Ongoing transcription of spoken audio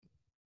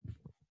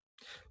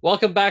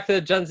Welcome back to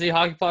the Gen Z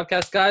Hockey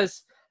Podcast,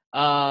 guys.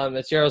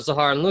 It's Yaro,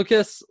 Zahar, and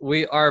Lucas.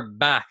 We are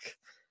back.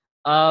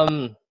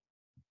 Um,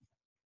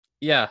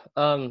 yeah.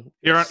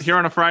 Here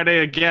on a Friday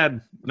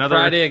again.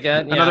 Friday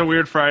again. Another Yeah.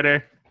 weird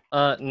Friday.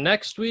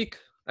 Next week,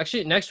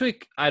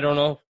 I don't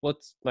know what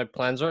my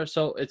plans are.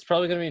 So it's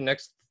probably gonna be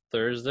next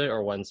Thursday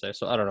or Wednesday.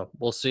 So I don't know.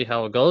 We'll see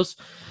how it goes.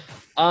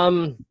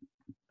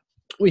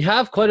 We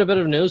have quite a bit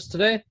of news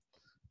today,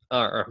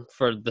 or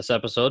for this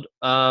episode.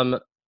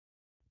 What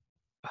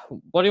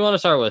do you want to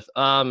start with?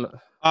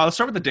 Let's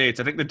start with the dates.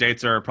 I think the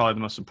dates are probably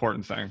the most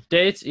important thing.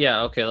 Dates?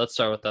 Yeah, okay, let's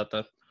start with that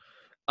then.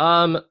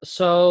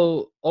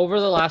 So over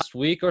the last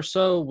week or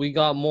so, we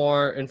got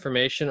more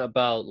information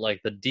about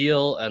like the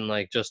deal and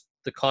like just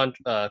the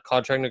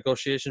contract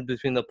negotiation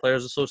between the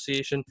Players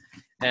Association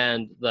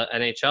and the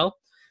NHL.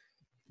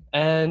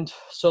 And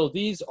so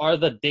these are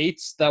the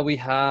dates that we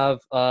have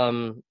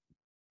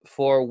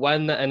for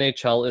when the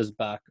NHL is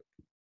back.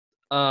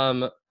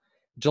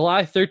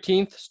 July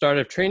 13th, start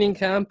of training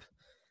camp.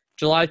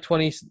 July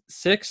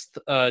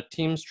 26th,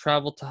 teams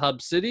travel to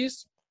hub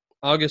cities.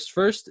 August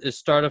 1st is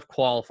start of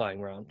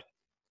qualifying round.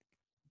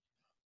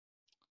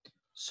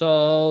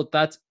 So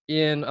that's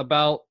in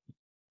about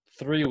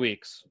 3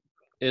 weeks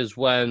is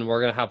when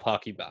we're going to have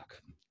hockey back.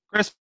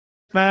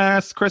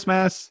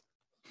 Christmas.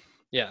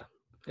 Yeah,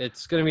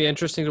 it's going to be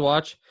interesting to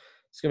watch.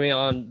 It's going to be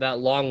on that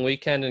long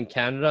weekend in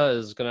Canada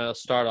is going to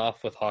start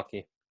off with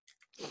hockey.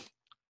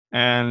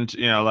 And,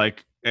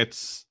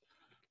 it's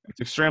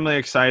extremely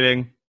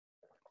exciting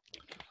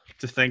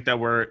to think that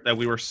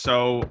we were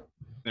so,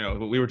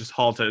 we were just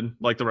halted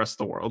like the rest of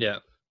the world. Yeah.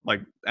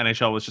 Like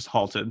NHL was just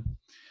halted.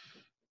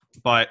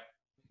 But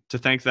to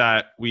think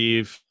that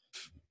we've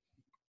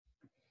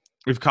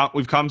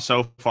come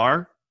so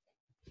far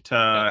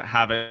to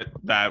have it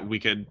that we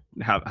could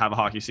have a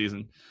hockey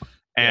season.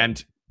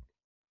 And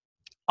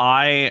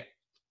I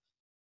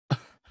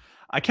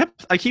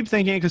keep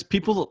thinking, because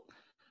people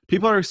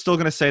are still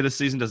going to say the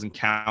season doesn't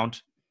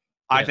count.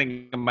 I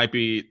think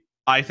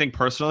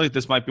personally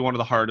this might be one of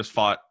the hardest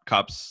fought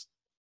cups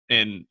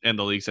in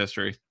the league's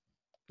history.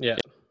 Yeah.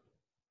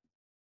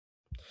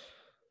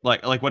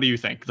 Like what do you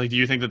think? Like, do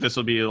you think that this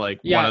will be like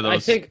one of those? I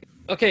think,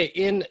 okay,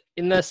 in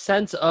the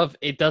sense of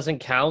it doesn't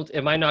count,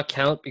 it might not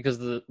count because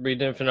we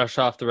didn't finish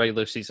off the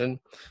regular season.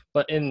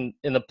 But in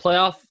the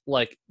playoff,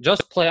 like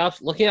just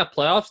playoffs, looking at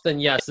playoffs, then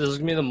yes, this is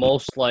gonna be the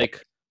most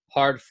like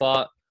hard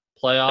fought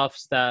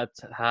playoffs that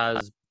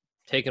has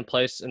taken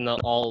place in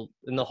all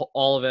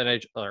of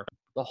NHL, or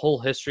the whole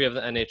history of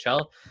the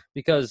NHL,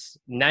 because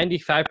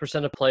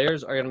 95% of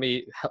players are going to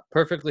be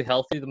perfectly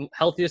healthy, the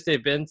healthiest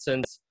they've been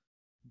since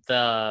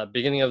the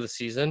beginning of the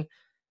season,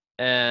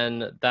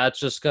 and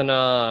that's just going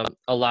to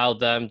allow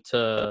them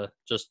to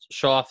just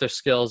show off their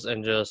skills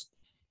and just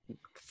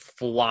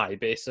fly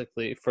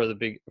basically for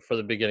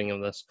the beginning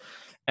of this.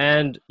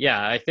 And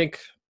yeah, I think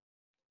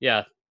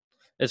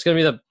it's going to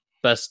be the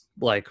best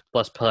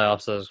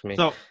playoffs there's going to be.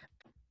 So,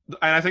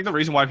 and I think the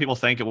reason why people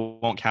think it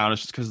won't count is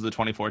just because of the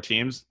 24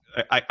 teams.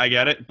 I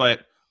get it,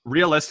 but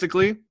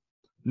realistically,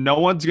 no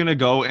one's going to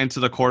go into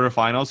the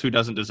quarterfinals who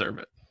doesn't deserve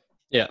it.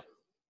 Yeah.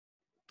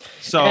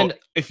 So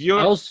if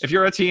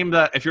you're a team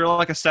if you're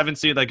like a 7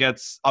 seed that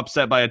gets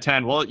upset by a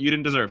 10, well, you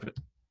didn't deserve it.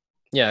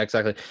 Yeah,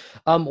 exactly.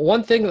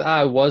 One thing that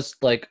I was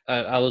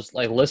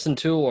listened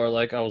to, or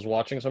like I was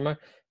watching somewhere,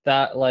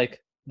 that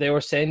like they were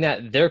saying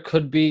that there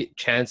could be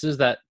chances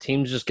that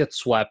teams just get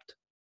swept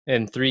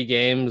in 3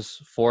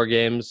 games, 4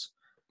 games,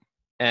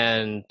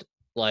 and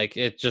like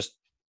it's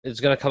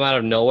gonna come out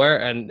of nowhere,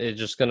 and it's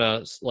just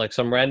gonna like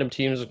some random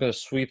teams are gonna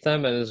sweep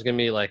them, and it's gonna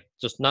be like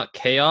just not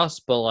chaos,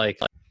 but like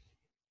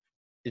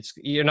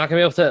you're not gonna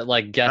be able to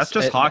like guess. That's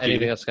just hockey.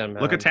 Anything that's gonna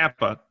happen. Look at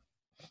Tampa.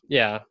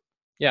 Yeah,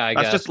 I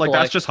guess.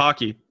 That's just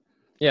hockey.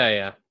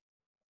 Yeah.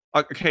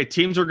 Okay,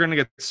 teams are gonna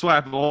get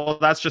swept. Well,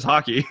 that's just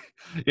hockey.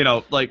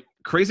 Like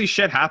crazy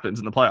shit happens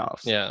in the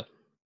playoffs. Yeah.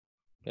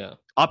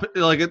 Up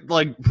like in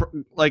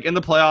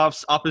the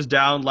playoffs, up is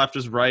down, left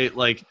is right.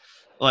 Like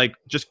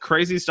just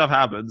crazy stuff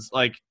happens.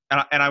 Like,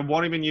 and I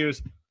won't even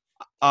use.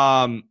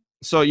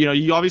 So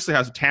you obviously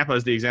have Tampa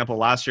as the example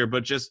last year,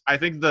 but just I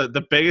think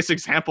the biggest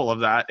example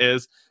of that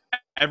is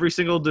every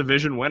single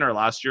division winner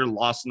last year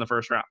lost in the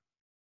first round.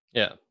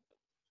 Yeah.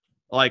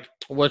 Like,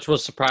 which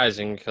was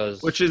surprising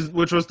because which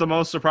was the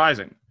most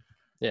surprising.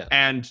 Yeah.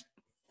 And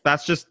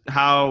that's just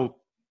how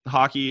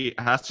hockey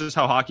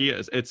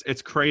is.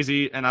 It's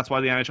crazy, and that's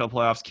why the NHL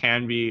playoffs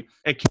can be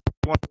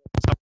one of the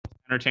most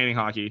entertaining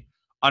hockey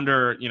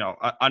under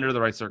the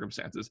right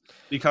circumstances,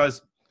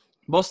 because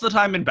most of the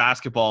time in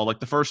basketball, like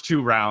the first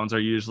 2 rounds are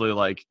usually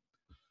like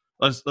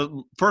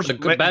the first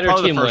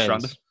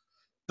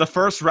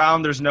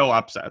round there's no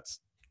upsets.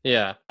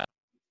 Yeah.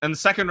 And the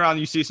second round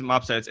you see some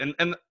upsets, and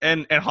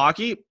in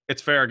hockey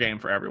it's fair game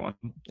for everyone.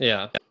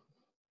 Yeah,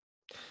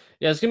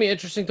 it's gonna be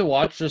interesting to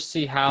watch, just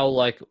see how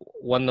like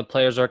when the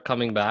players are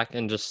coming back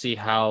and just see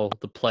how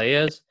the play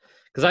is,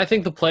 because I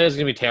think the play is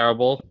gonna be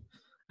terrible,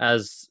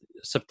 as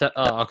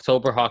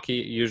October hockey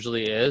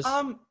usually is.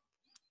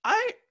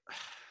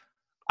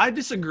 I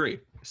disagree.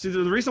 See,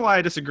 the reason why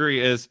I disagree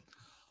is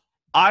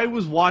I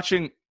was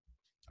watching.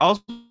 I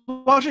was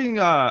watching.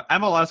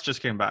 MLS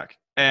just came back,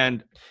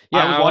 and Yeah,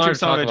 I was I watching wanted to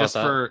some of talk it about just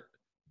that. for.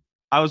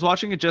 I was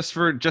watching it just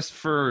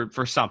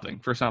for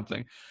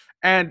something,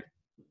 and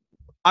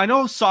I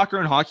know soccer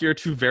and hockey are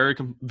two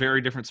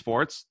very different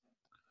sports,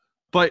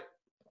 but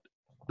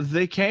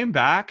they came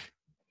back,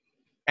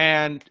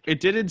 and it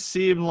didn't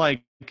seem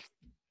like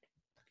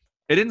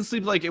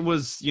it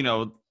was,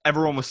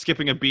 everyone was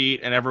skipping a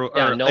beat and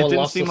Yeah, or no it one didn't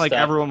lost a seem like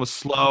step. everyone was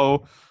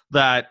slow,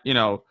 that,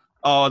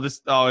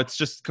 it's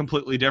just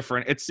completely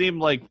different. It seemed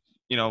like,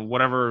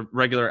 whatever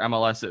regular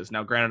MLS is.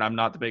 Now, granted, I'm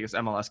not the biggest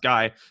MLS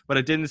guy, but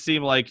it didn't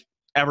seem like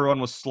everyone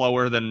was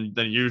slower than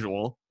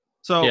usual.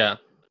 So Yeah,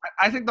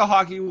 I think the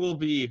hockey it'll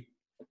be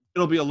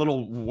a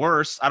little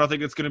worse. I don't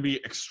think it's going to be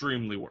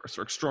extremely worse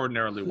or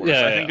extraordinarily worse.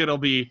 yeah, I yeah, think it'll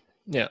be,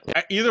 yeah.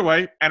 either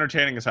way,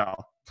 entertaining as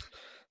hell.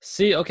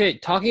 See, okay,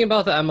 talking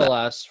about the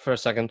MLS for a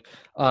second,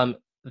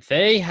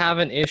 they have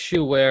an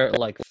issue where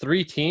like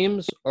three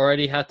teams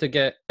already had to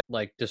get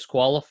like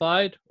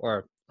disqualified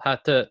or had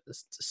to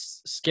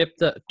skip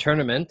the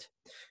tournament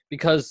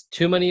because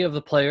too many of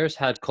the players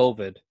had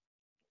COVID.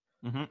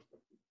 Mm-hmm.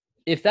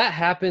 If that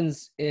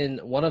happens in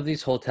one of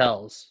these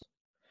hotels,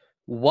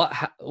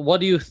 what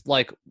do you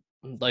like?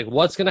 Like,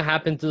 what's gonna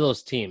happen to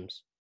those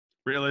teams?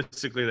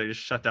 Realistically, they just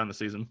shut down the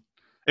season.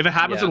 If it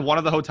happens Yeah, in one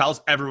of the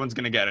hotels, everyone's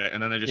gonna get it,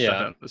 and then they just shut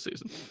yeah, down the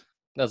season.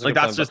 that's a Like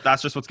good point. But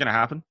that's just what's gonna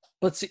happen.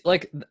 see,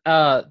 like,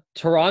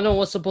 Toronto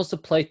was supposed to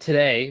play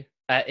today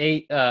at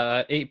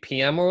 8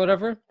 p.m. or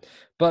whatever,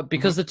 but Mm-hmm.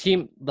 because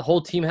the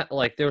whole team had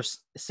like there was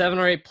 7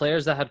 or 8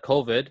 players that had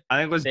COVID, I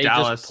think it was they just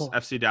Dallas, pull.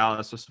 FC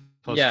Dallas was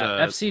supposed Yeah, to. FC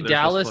They're supposed to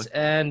Dallas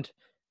play. and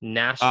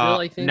Nashville,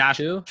 I think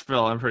too.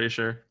 Nashville, I'm pretty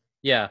sure.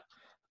 Yeah.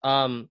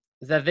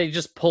 That they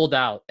just pulled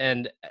out,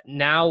 and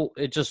now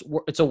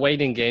it's a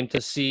waiting game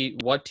to see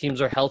what teams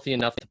are healthy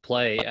enough to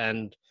play,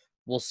 and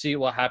we'll see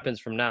what happens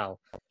from now.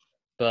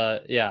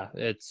 But yeah,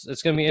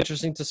 it's gonna be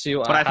interesting to see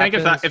what But I think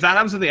if happens. that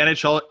happens in the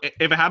NHL,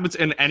 if it happens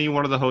in any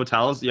one of the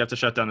hotels, you have to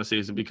shut down the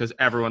season because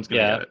everyone's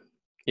gonna Yeah, get it.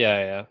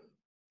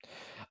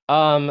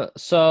 yeah.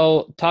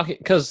 So talking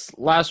because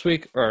last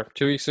week or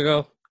 2 weeks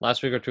ago,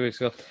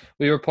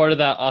 we reported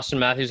that Austin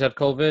Matthews had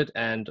COVID,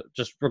 and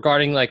just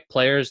regarding like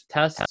players'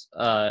 tests,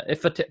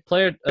 if a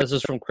player, this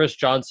is from Chris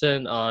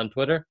Johnson on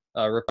Twitter,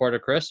 reporter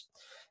Chris,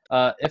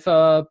 if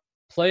a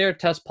player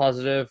tests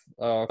positive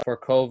for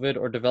COVID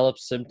or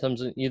develops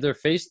symptoms in either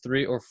phase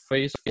 3 or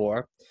phase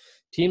 4,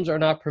 teams are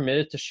not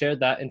permitted to share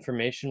that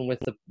information with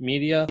the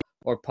media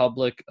or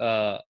public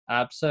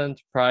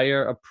absent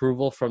prior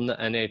approval from the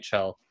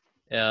NHL.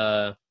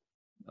 Uh,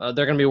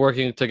 they're going to be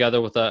working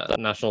together with the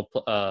National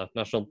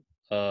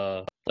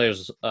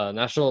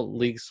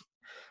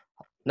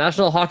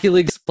Hockey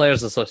League's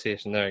Players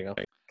Association. There you go.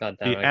 God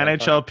damn The it, I got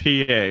talk.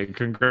 NHLPA.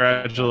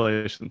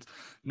 Congratulations.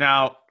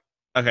 Now,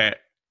 okay,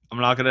 I'm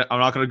not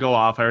gonna go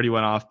off. I already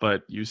went off,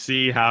 but you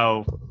see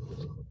how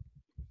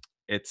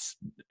it's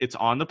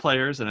on the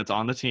players and it's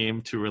on the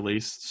team to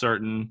release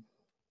certain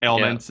Yeah,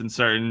 ailments and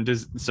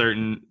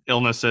certain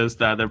illnesses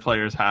that their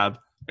players have.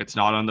 It's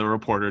not on the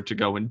reporter to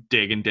go and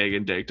dig and dig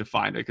and dig to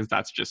find it, because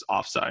that's just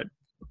offside,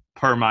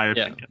 per my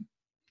yeah, opinion.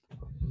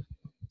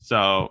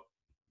 So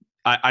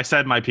I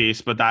said my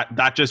piece, but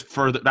that just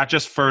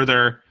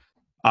further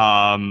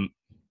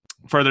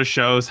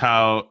shows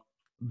how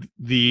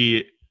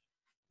the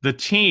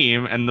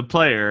team and the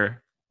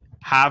player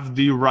have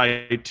the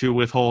right to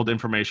withhold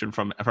information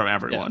from yeah,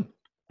 everyone,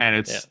 and yeah.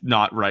 it's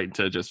not right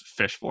to just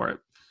fish for it.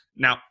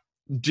 Now,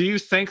 do you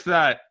think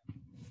that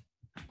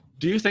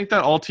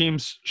all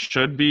teams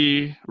should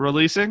be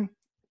releasing,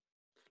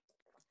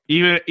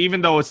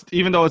 even though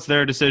it's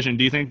their decision?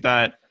 Do you think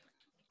that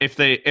if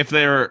they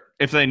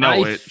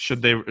know it,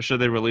 should they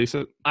release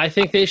it? I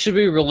think they should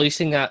be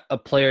releasing that a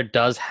player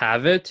does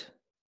have it.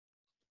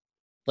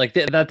 Like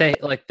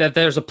that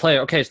there's a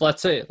player. Okay, so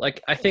let's say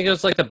like I think it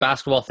was like the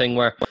basketball thing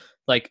where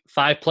like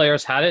 5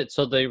 players had it,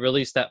 so they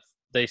released that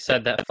they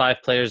said that 5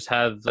 players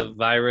have the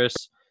virus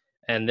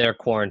and they're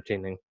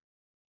quarantining.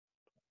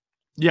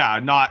 Yeah,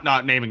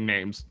 not naming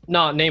names.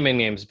 Not naming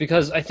names,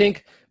 because I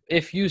think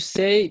if you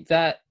say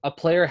that a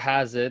player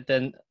has it,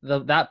 then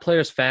that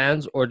player's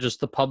fans or just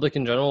the public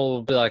in general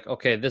will be like,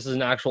 okay, this is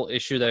an actual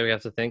issue that we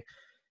have to think.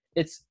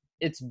 It's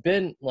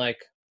been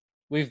like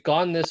we've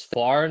gone this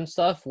far and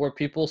stuff where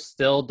people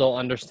still don't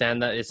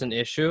understand that it's an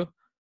issue,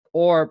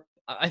 or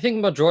I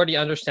think majority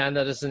understand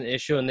that it's an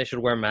issue and they should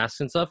wear masks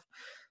and stuff,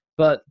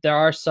 but there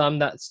are some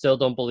that still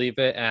don't believe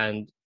it,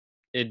 and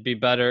it'd be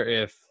better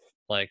if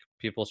like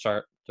people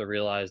start to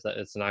realize that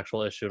it's an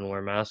actual issue and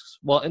wear masks.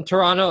 Well, in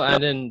Toronto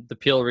and in the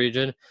Peel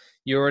region,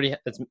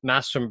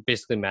 masks are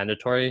basically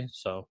mandatory,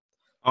 so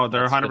Oh,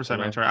 they're that's good to 100% know.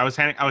 mandatory. I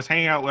was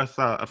hanging out with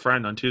a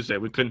friend on Tuesday.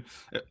 We couldn't.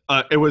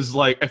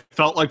 It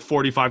felt like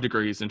 45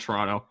 degrees in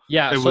Toronto.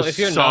 Yeah, It so was if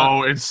you're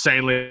not, so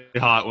insanely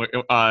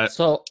hot.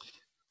 so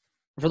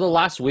for the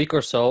last week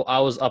or so, I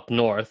was up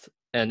north,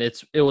 and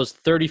it was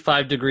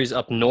 35 degrees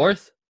up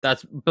north.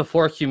 That's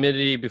before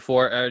humidity,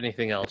 before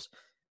anything else.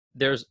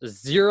 There's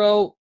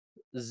zero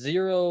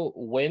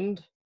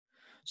wind.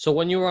 So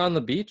when you were on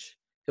the beach,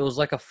 It was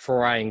like a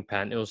frying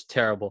pan. It was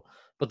terrible.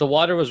 But the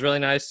water was really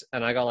nice,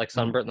 and I got like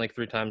sunburnt like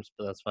 3 times,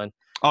 but that's fine.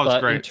 Oh, it's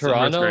But great. in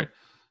Toronto, It's great.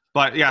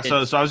 But yeah,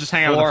 so it's I was just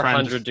hanging out with a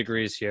friend. 400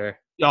 degrees here.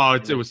 Oh,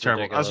 and it was it's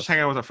terrible. I was just ridiculous.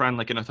 hanging out with a friend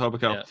like in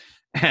Etobicoke, Yeah.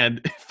 and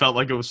it felt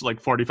like it was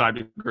like 45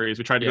 degrees.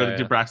 We tried to go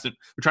to Braxton.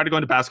 We tried to go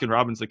into Baskin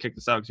Robbins. They kicked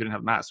us out because we didn't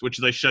have masks, which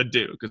they should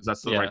do because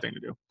that's the Yeah. right thing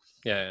to do.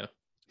 Yeah.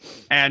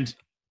 And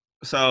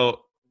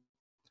so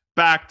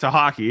back to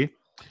hockey.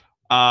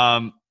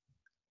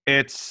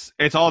 It's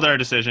all their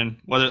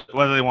decision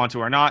whether they want to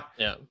or not.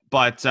 Yeah.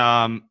 But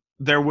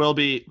there will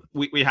be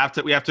we have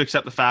to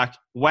accept the fact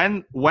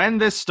when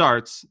this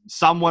starts,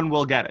 someone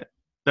will get it.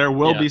 There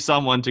will be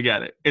someone to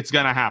get it. It's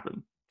gonna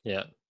happen.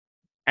 Yeah.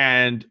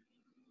 And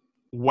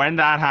when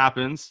that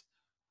happens,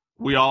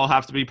 we all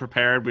have to be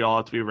prepared. We all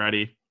have to be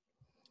ready,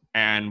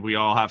 and we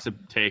all have to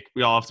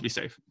be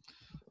safe.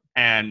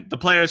 And the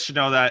players should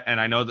know that, and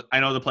I know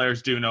the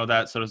players do know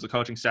that. So does the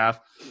coaching staff,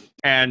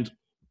 and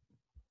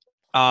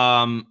they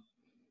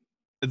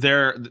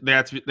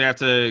have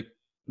to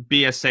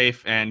be as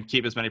safe and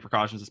keep as many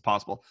precautions as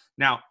possible.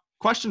 Now,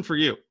 question for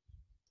you: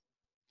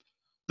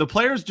 the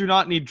players do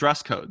not need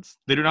dress codes.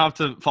 They do not have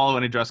to follow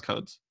any dress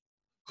codes.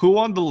 Who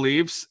on the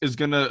Leafs is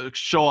going to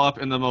show up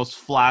in the most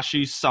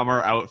flashy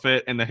summer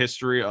outfit in the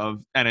history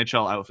of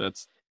NHL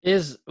outfits?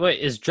 Is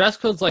dress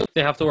codes like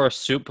they have to wear a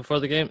suit before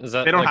the game? Is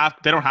that they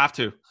don't have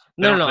to?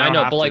 No, I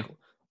know, but like,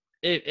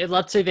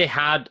 let's say they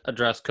had a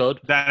dress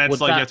code. Then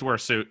it's like you have to wear a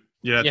suit.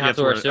 You have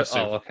to wear a suit.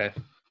 Oh, okay.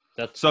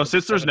 So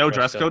since there's no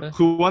dress code,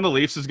 who on the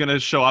Leafs is going to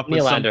show up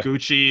with some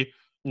Gucci?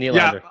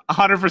 Nylander. Yeah,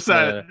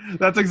 100%.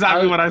 That's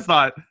exactly what I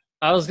thought.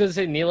 I was going to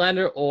say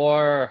Nylander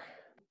or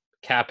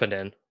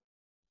Kapanen.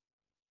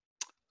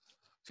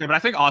 Okay, but I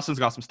think Austin's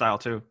got some style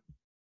too.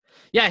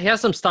 Yeah, he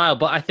has some style,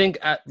 but I think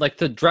like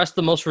to dress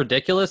the most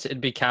ridiculous, it'd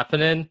be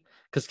Kapanen,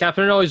 because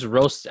Kapanen always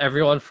roasts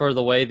everyone for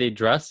the way they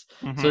dress.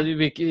 Mm-hmm. So it'd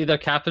be either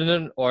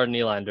Kapanen or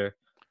Nylander.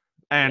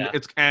 And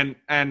it's and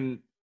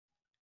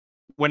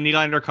when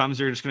Nylander comes,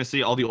 you're just going to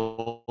see all the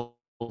old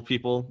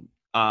people.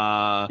 They're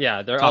all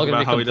going to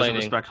be how he doesn't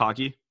respect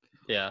hockey.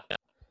 Yeah,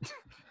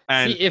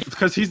 and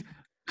because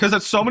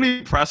at so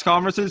many press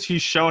conferences,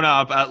 he's shown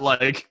up at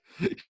like.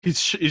 He's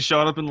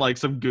showing up in like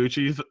some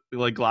Gucci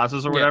like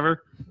glasses or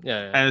whatever,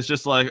 and it's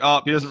just like,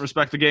 oh, he doesn't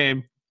respect the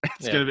game.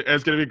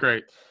 It's gonna be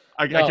great.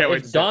 I can't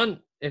wait.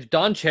 If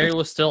Don Cherry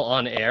was still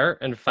on air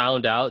and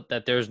found out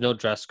that there's no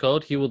dress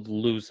code, he would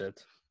lose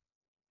it.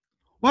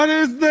 What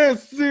is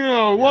this?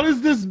 What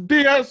is this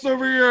BS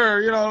over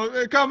here?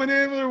 They're coming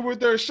in with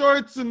their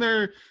shorts and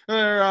their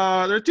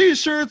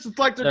t-shirts. It's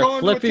like they're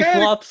going flippy to a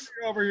flops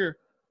over here.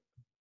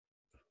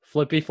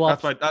 Flippy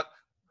flops.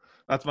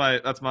 That's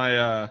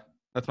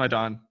my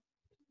Don.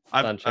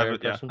 I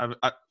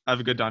have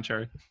a good Don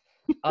Cherry.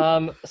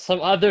 Some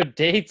other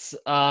dates.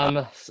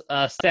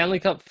 Stanley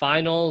Cup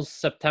Finals,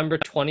 September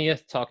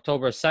 20th to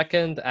October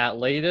 2nd at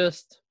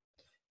latest.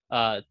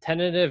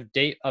 Tentative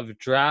date of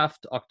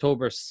draft,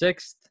 October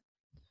 6th.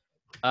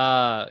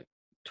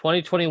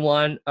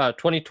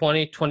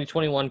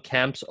 2021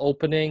 camps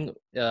opening,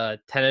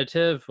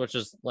 tentative, which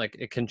is like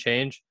it can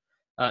change.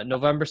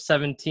 November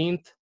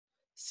 17th.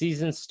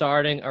 Season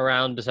starting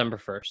around December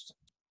 1st.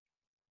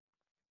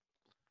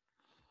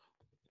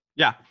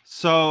 Yeah,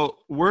 so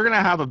we're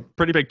gonna have a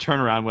pretty big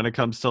turnaround when it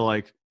comes to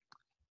like,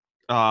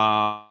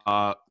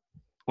 when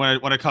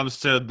it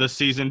comes to the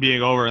season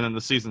being over and then the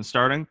season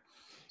starting.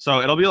 So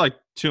it'll be like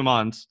 2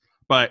 months.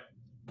 But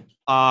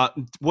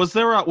was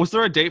there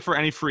a date for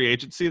any free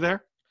agency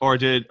there, or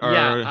has it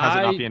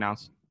not been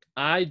announced?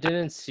 I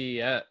didn't see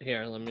it.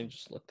 Here, let me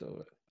just look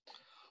through it.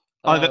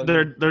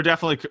 There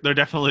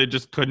definitely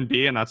just couldn't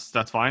be, and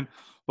that's fine.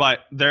 But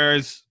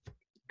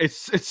it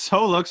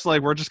so looks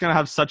like we're just gonna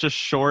have such a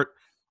short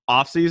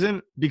off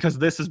season because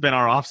this has been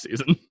our off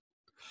season.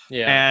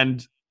 Yeah.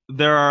 And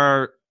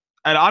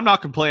I'm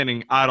not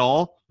complaining at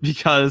all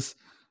because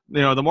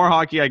the more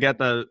hockey I get,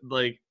 the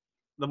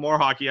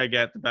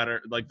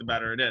better, like the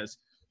better it is.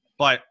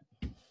 But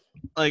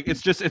like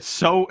it's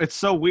so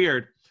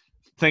weird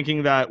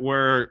thinking that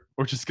we're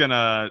just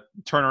gonna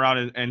turn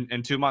around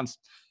in 2 months.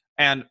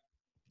 And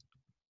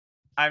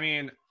I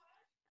mean,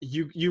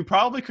 you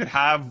probably could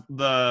have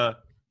the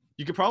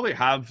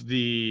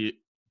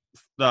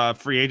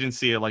free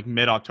agency at like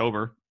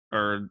mid-October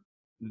or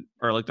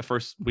like the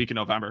first week in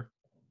November.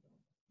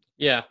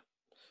 Yeah.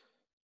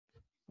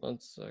 1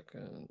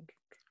 second.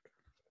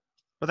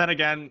 But then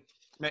again,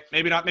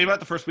 maybe not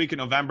the first week in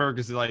November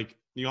because like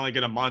you only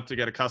get a month to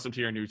get accustomed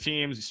to your new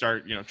teams. You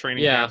start,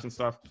 training camps and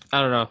stuff. I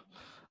don't know.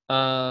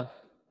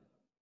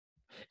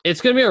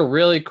 It's going to be a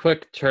really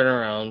quick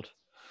turnaround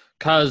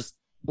because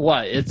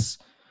let's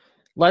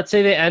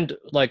say they end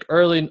like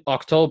early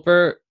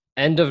October,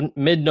 end of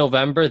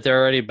mid-November, they're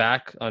already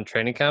back on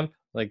training camp.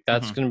 Like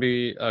that's going to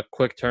be a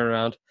quick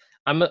turnaround.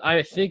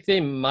 I think they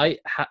might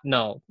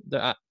no.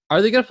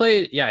 Are they going to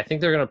play? Yeah, I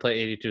think they're going to play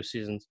 82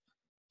 seasons.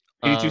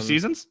 82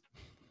 seasons?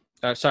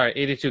 Sorry,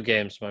 82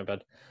 games. My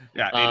bad.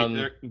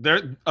 Yeah,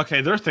 they're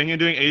okay. They're thinking of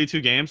doing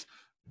 82 games.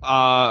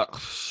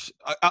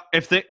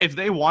 If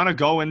they want to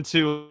go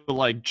into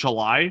like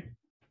July,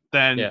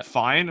 then Yeah.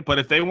 fine. But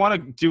if they want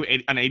to do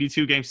an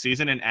 82 game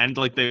season and end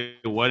like they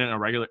would in a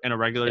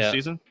regular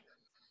season,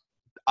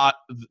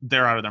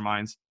 they're out of their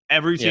minds.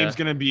 Every team's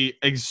going to be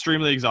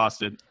extremely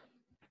exhausted.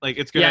 Like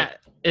it's going to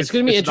it's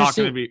going to be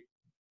interesting.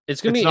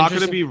 It's not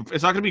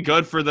going to be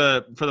good for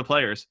the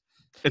players.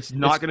 It's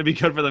not going to be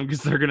good for them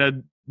because they're going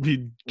to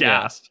be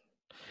gassed.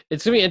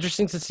 It's going to be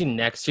interesting to see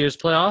next year's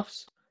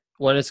playoffs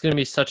when it's going to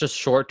be such a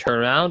short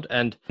turnaround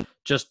and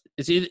just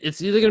it's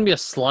either going to be a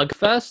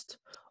slugfest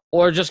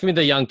or just going to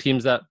be the young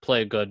teams that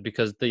play good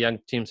because the young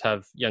teams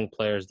have young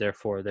players.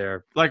 Therefore,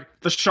 they're like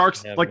the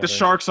Sharks. Like the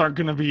Sharks aren't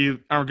going to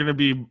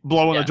be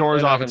blowing the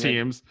doors off of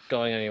teams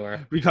going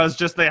anywhere because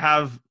just they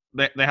have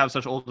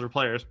such older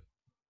players.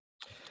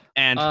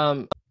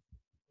 And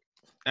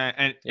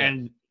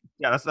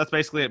that's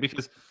basically it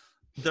because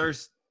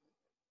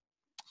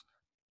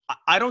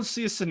I don't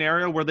see a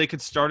scenario where they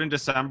could start in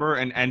December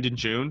and end in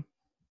June,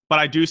 but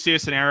I do see a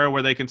scenario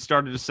where they can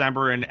start in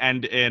December and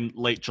end in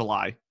late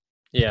July.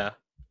 Yeah.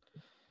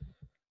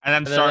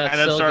 And then start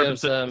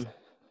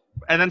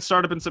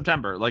up in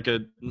September like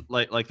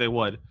they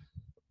would.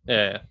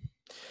 Yeah.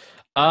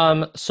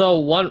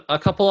 So a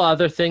couple of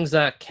other things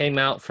that came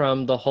out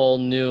from the whole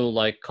new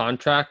like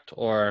contract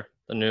or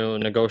the new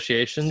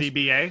negotiations.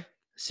 CBA,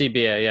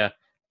 yeah.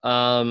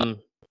 1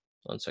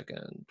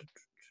 second.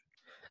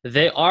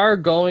 They are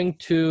going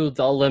to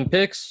the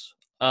Olympics.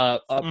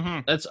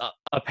 It's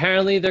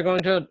apparently they're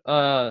going to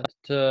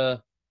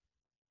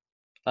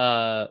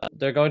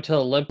they're going to the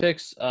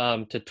Olympics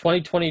to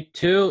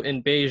 2022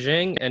 in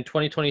Beijing and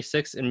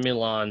 2026 in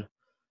Milan.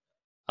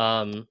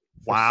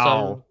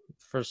 Wow.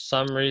 For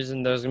some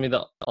reason, there's gonna be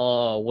the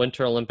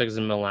Winter Olympics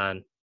in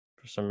Milan.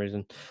 For some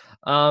reason.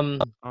 All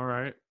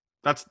right.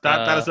 That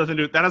has nothing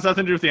to do. That has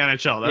nothing to do with the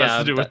NHL. That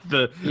has to do with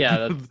the.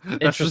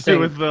 That's to do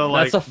with the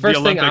like. That's the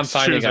first thing I'm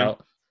finding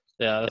out.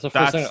 Yeah, that's the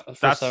first thing.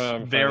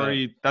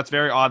 That's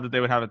very odd that they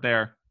would have it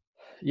there.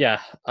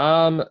 Yeah.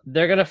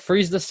 They're gonna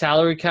freeze the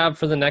salary cap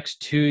for the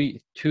next 2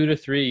 to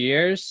 3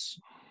 years,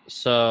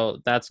 so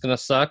that's gonna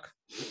suck.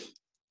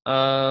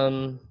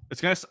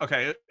 It's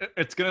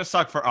gonna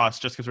suck for us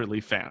just because we're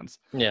Leaf fans.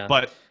 Yeah.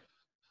 But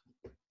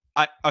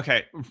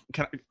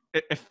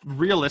if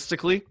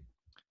realistically,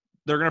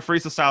 they're gonna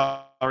freeze the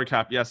salary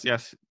cap. Yes,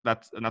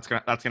 that's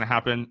gonna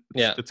happen.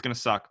 It's gonna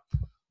suck.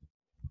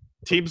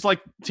 Teams like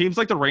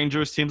the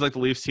Rangers, teams like the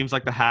Leafs, teams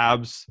like the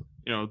Habs,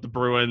 the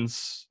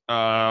Bruins,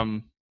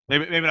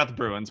 maybe not the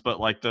Bruins, but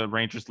like the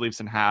Rangers, Leafs,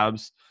 and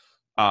Habs,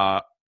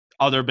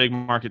 other big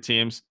market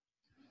teams.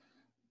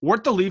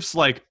 Weren't the Leafs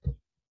like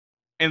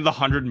in the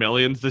 100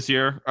 millions this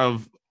year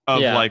of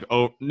like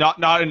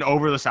not in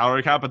over the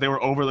salary cap, but they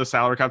were over the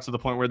salary cap to the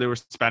point where they were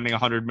spending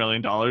 $100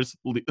 million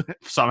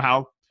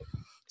somehow.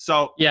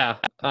 So the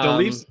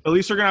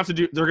Leafs are gonna have to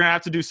do. They're gonna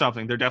have to do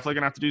something. They're definitely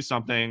gonna have to do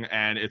something,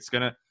 and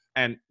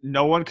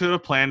no one could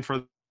have planned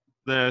for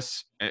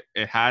this.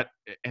 It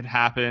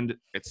happened.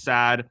 It's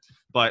sad,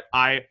 but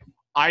I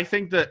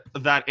think that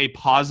a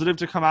positive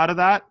to come out of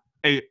that,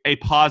 a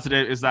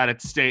positive is that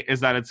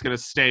it's gonna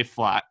stay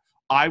flat.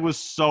 I was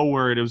so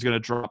worried it was gonna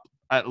drop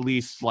at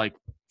least like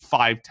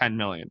 5-10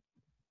 million,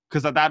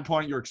 because at that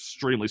point you're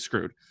extremely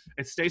screwed.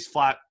 It stays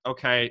flat.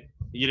 Okay,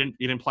 you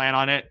didn't plan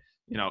on it.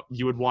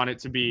 You'd want it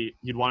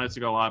to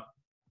go up.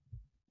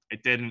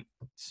 It didn't,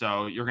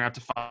 so you're gonna have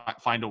to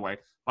find a way.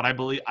 But I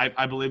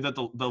believe that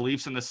the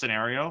Leafs in this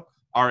scenario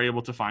are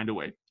able to find a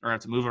way. Or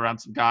have to move around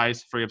some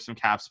guys, free up some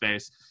cap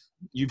space.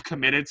 You've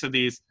committed to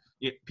these.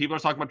 People are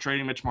talking about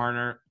trading Mitch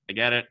Marner. I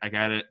get it.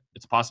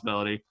 It's a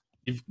possibility.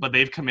 But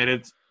they've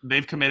committed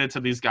to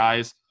these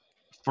guys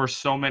for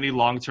so many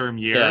long-term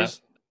years.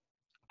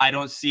 Yeah. I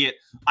don't see it.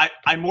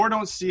 I more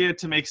don't see it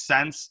to make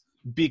sense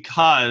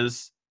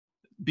because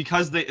they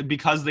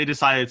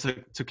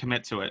decided to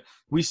commit to it.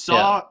 We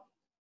saw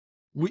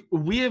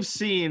we have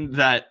seen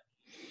that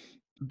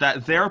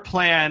their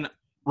plan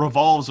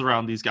revolves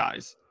around these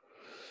guys.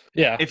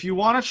 Yeah. If you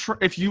want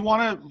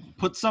to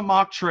put some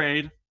mock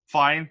trade,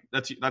 fine.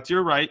 That's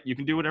your right. You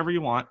can do whatever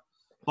you want.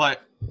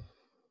 But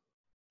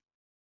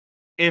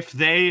if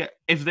they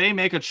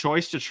make a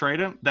choice to trade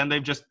him, then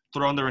they've just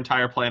thrown their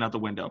entire plan out the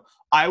window.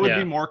 I would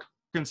be more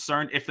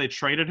concerned if they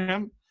traded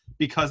him,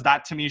 because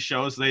that to me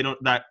shows they don't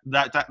that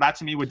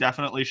to me would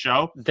definitely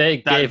show they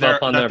gave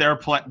up on their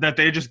plan, that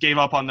they just gave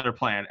up on their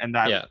plan, and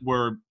that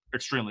we're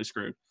extremely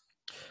screwed.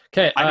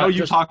 Okay, I know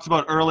you talked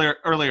about earlier,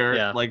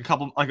 like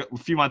a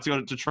few months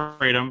ago, to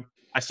trade him.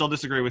 I still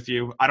disagree with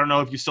you. I don't know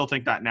if you still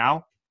think that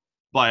now,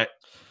 but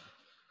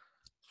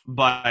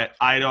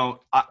I don't.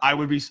 I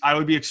would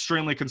be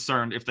extremely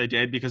concerned if they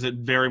did, because it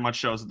very much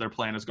shows that their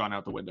plan has gone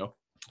out the window.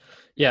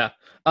 Yeah.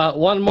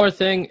 One more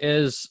thing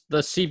is the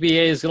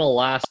CBA is going to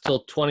last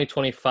till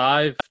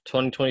 2025,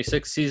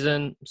 2026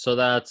 season. So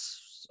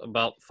that's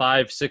about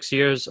 5-6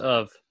 years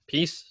of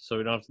peace. So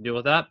we don't have to deal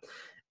with that.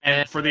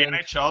 And for the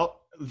NHL,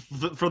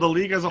 for the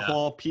league as a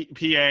whole, PA,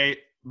 the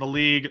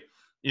league,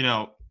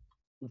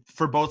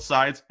 for both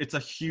sides, it's a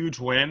huge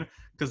win,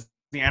 because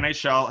the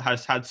NHL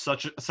has had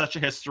such a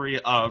history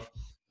of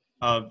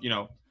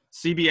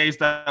CBAs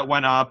that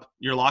went up.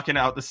 You're locking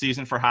out the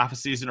season for half a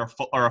season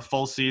or a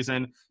full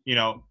season.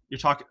 You're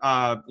talking,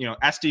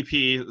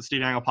 SDP, the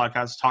Steve Dangle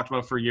podcast, talked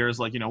about for years,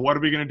 like, what are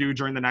we going to do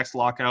during the next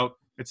lockout?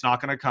 It's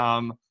not going to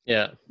come.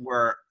 Yeah.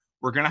 We're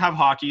going to have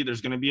hockey.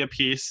 There's going to be a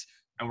piece,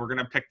 and we're going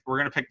to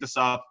pick this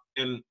up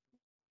in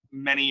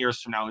many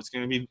years from now. It's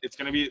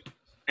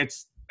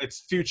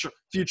future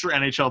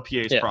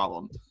NHLPA's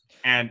problem.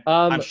 And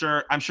I'm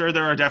sure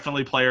there are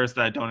definitely players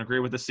that don't agree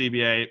with the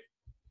CBA.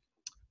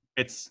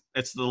 It's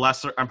the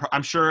lesser.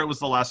 I'm sure it was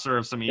the lesser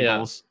of some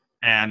evils,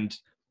 and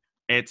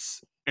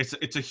it's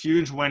a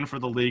huge win for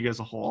the league as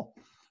a whole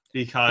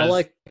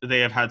because they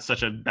have had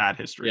such a bad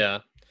history. Yeah,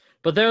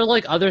 but there are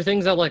like other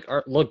things that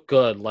look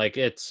good. Like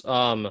it's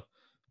the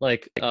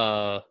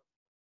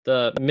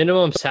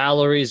minimum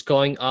salaries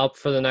going up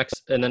for the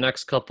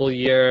next couple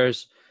year.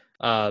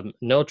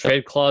 No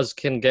trade clause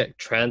can get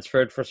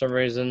transferred for some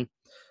reason.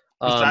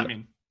 What does that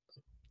mean?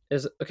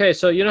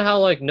 So you know how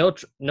like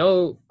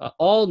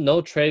all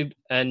no trade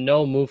and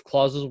no move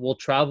clauses will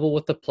travel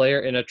with the player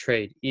in a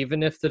trade,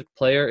 even if the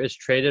player is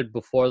traded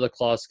before the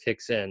clause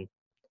kicks in.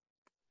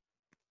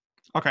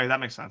 Okay, that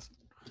makes sense.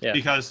 Yeah.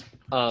 Because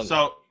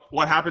so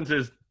what happens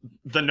is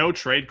the no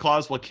trade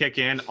clause will kick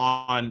in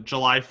on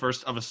July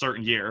 1st of a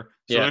certain year.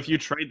 So if you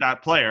trade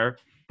that player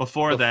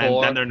before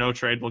then their no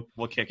trade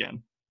will kick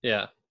in.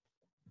 Yeah.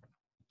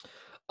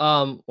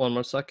 One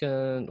more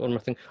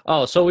thing.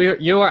 Oh, so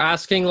you were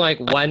asking like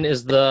when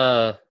is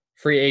the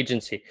free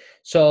agency?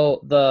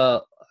 So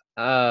the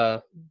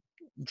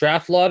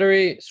draft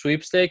lottery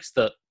sweepstakes,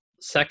 the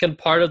second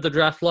part of the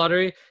draft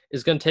lottery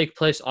is going to take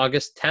place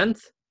August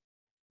 10th.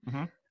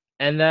 Mm-hmm.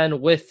 And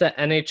then with the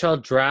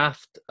NHL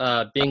draft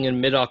being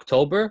in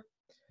mid-October,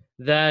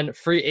 then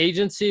free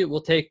agency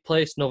will take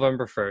place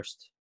November 1st.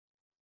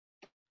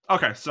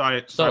 Okay,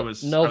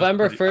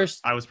 November 1st.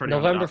 I was pretty.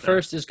 November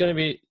 1st is going to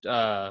be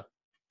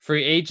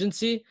free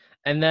agency,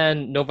 and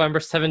then November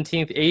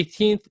 17th,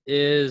 18th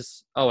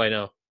is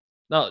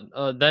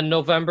then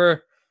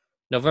November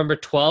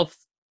 12th,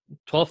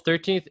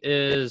 13th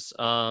is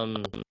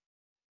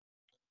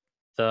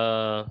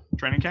the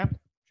training camp.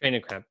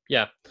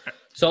 Yeah.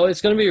 So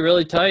it's going to be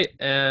really tight,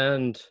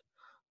 and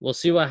we'll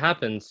see what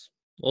happens.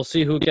 We'll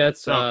see who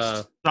gets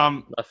some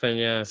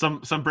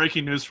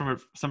breaking news from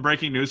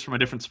a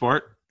different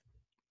sport.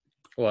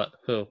 What?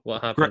 Who?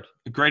 What happened?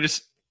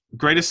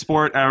 Greatest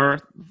sport ever,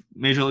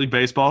 Major League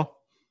Baseball.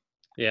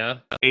 Yeah.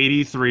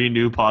 83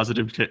 new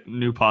positive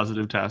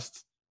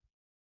tests.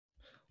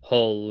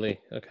 Holy.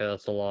 Okay,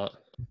 that's a lot.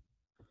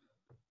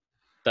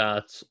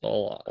 That's a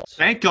lot.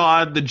 Thank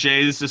God the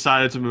Jays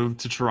decided to move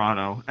to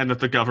Toronto and that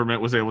the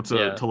government was able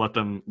to let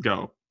them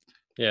go.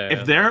 Yeah.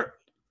 If they're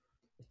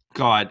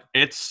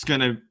it's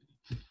gonna.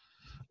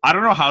 I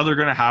don't know how they're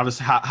gonna have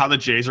how the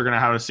Jays are gonna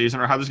have a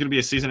season, or how there's gonna be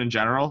a season in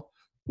general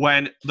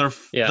when they're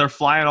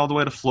flying all the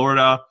way to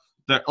Florida.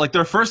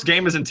 Their first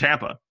game is in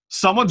Tampa.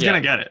 Someone's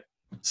gonna get it.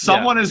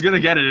 Someone is gonna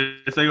get it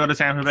if they go to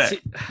Tampa Bay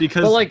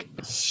because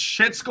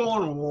shit's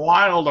going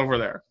wild over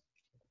there.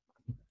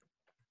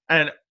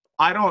 And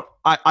I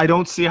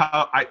don't see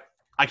how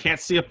I can't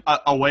see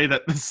a way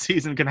that this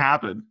season can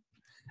happen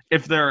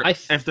if they're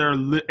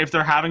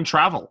having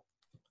travel.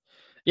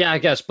 Yeah, I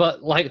guess,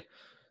 but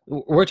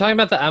we're talking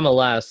about the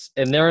MLS,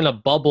 and they're in a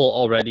bubble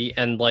already,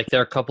 and there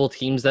are a couple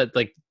teams that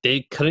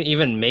they couldn't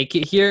even make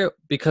it here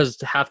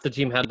because half the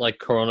team had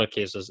corona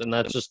cases, and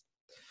that's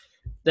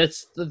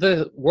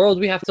the world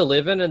we have to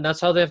live in, and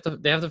that's how they have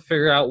to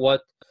figure out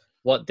what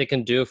they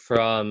can do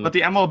from. But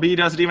the MLB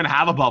doesn't even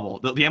have a bubble.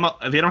 They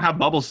don't have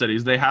bubble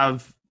cities. They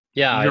have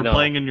you're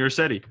playing in your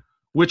city,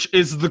 which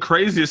is the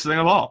craziest thing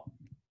of all.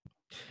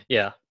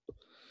 Yeah,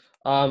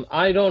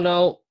 I don't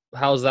know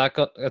how's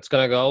it's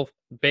gonna go.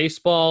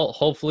 Baseball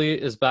hopefully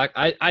is back.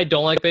 I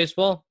don't like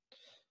baseball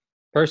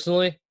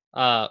personally.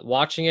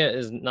 Watching it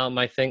is not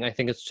my thing. I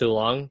think it's too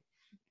long.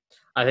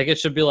 I think it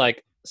should be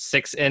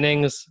 6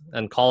 innings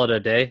and call it a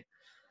day.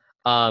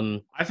 I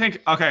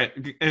think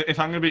if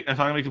I'm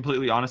gonna be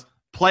completely honest,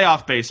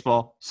 playoff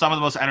baseball, some of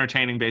the most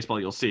entertaining baseball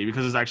you'll see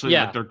because it's actually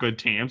they're good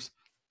teams.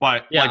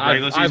 But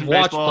regular season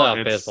baseball,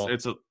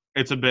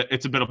 it's a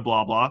bit of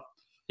blah blah.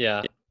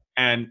 Yeah,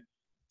 and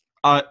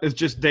it's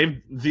just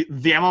the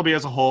MLB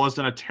as a whole has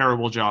done a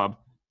terrible job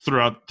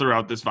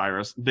throughout this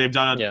virus. They've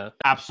done an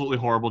absolutely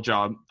horrible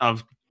job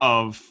of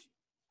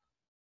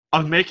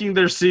making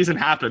their season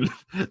happen.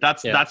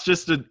 That's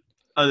just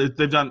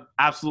they've done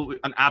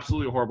an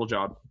absolutely horrible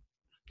job.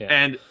 Yeah.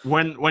 And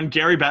when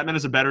Gary Bettman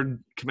is a better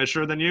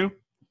commissioner than you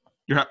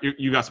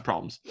got some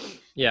problems.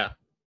 Yeah,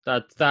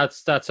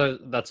 that's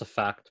a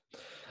fact.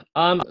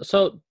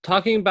 So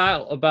talking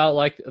about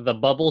the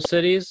bubble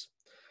cities.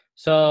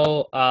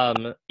 So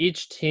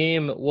each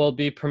team will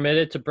be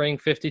permitted to bring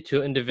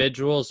 52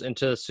 individuals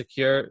into the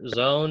secure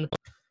zone,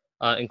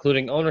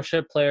 including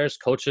ownership, players,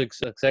 coaches,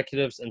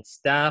 executives, and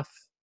staff.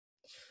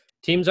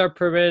 Teams are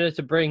permitted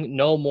to bring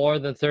no more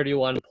than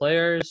 31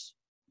 players.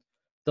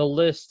 The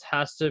list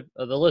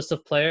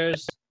of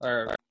players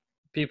or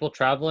people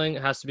traveling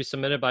has to be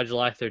submitted by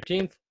July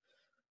 13th,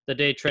 the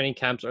day training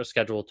camps are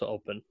scheduled to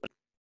open.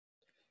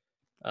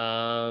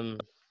 Um,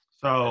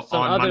 So there's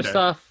some on other Monday.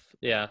 stuff.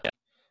 Yeah.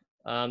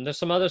 There's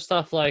some other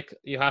stuff like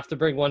you have to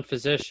bring one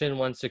physician,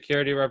 one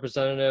security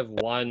representative,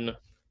 one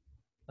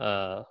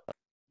uh,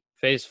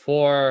 phase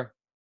 4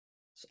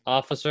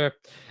 officer,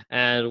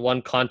 and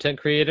one content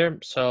creator.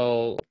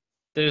 So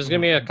there's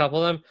gonna be a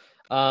couple of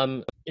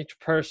them. Each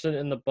person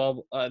in the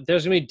bubble.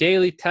 There's gonna be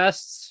daily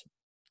tests,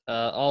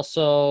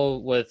 also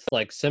with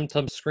like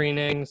symptom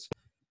screenings.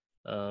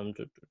 Um,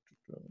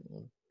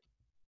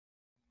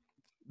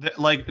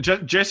 Like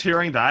just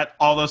hearing that,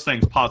 all those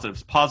things,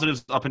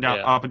 positives up and down,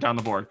 yeah, up and down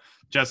the board.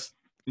 Just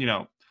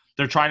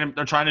they're trying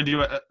to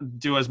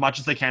do as much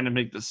as they can to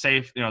make this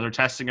safe. They're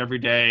testing every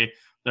day.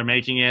 They're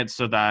making it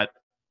so that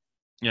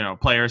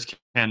players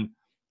can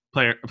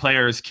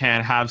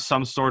have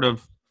some sort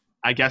of,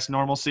 I guess,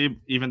 normalcy,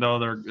 even though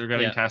they're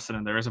getting yeah. tested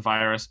and there is a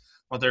virus.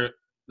 But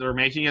they're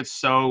making it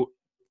so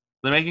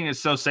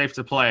safe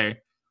to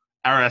play,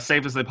 or as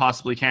safe as they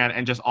possibly can,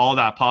 and just all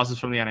that positives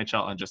from the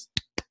NHL and just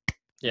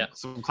Yeah.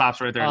 some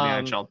claps right there in the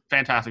NHL.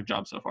 Fantastic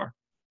job so far.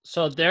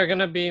 So they're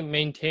gonna be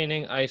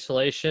maintaining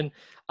isolation.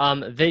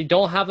 They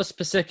don't have a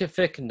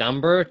specific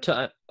number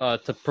to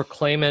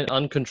proclaim an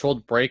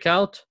uncontrolled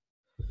breakout.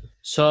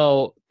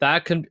 So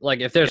that can,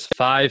 like, if there's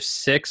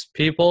 5-6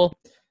 people,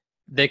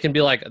 they can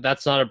be like,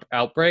 that's not an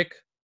outbreak.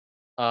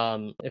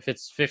 If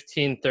it's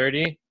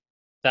 15-30,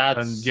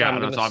 that's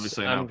that's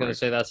obviously an I'm outbreak. gonna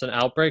say that's an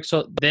outbreak.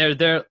 So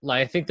they're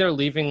like, I think they're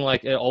leaving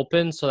like it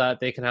open so that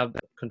they can have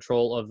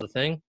control of the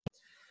thing.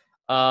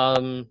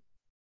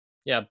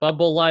 Yeah,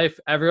 bubble life.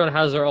 Everyone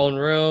has their own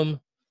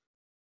room.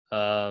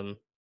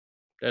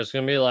 There's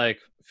gonna be like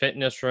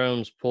fitness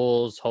rooms,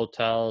 pools,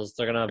 hotels.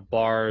 They're gonna have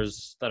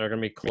bars that are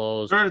gonna be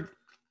closed.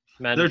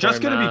 They're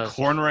just gonna be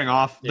cornering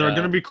off. Yeah. They're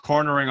gonna be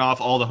cornering off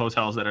all the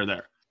hotels that are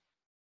there.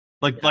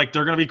 Like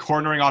they're gonna be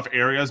cornering off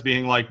areas,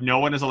 being like, no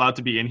one is allowed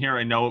to be in here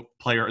and no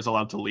player is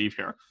allowed to leave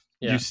here.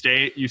 Yeah.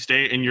 You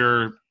stay in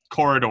your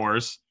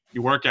corridors.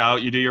 You work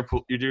out. You do your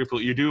pool.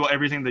 You do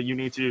everything that you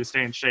need to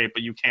stay in shape,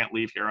 but you can't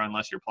leave here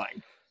unless you're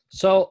playing.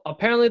 So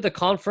apparently the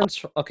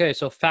conference. Okay,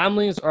 so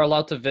families are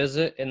allowed to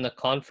visit in the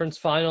conference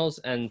finals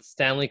and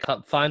Stanley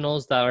Cup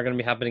finals that are going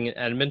to be happening in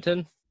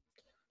Edmonton.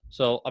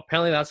 So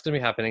apparently that's going to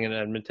be happening in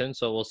Edmonton.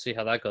 So we'll see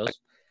how that goes.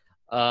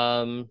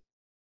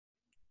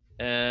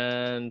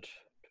 And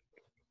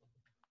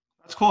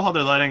it's cool how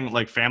they're letting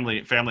like family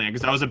in,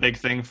 because that was a big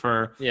thing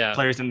for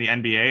players in the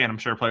NBA, and I'm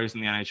sure players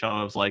in the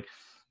NHL was like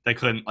they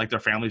couldn't, like, their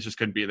families just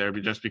couldn't be there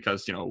just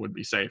because it would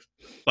be safe.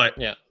 But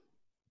yeah,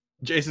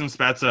 Jason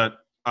Spezza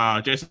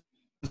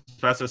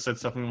said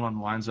something along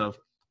the lines of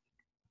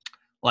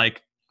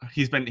like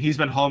he's been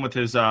home with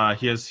his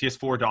he has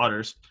 4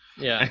 daughters.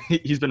 Yeah,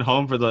 he's been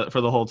home for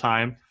the whole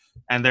time.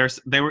 And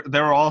they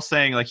were all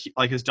saying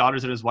like his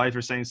daughters and his wife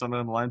are saying something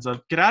on the lines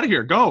of, "Get out of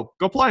here, go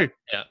play."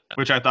 Yeah,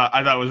 which I thought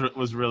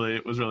was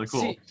really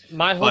cool. See,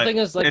 my whole thing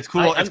is like it's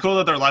cool. It's cool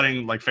that they're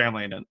letting like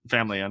family in.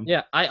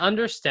 Yeah, I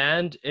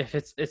understand if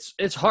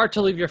it's hard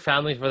to leave your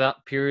family for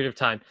that period of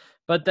time,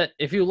 but that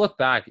if you look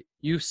back,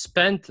 you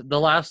spent the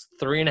last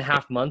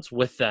 3.5 months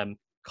with them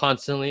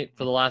constantly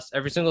for the last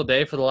every single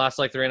day for the last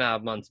like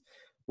 3.5 months,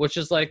 which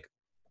is like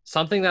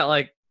something that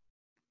like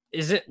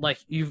isn't like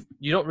you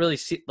don't really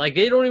see, like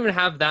they don't even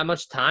have that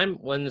much time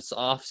when it's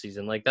off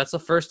season. Like that's the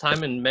first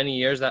time in many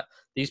years that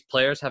these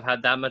players have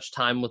had that much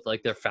time with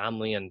like their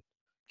family and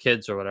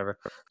kids or whatever.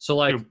 So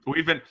like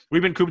dude,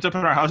 we've been cooped up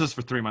in our houses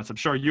for 3 months. I'm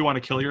sure you want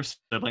to kill your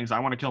siblings. I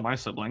want to kill my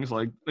siblings.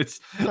 Like it's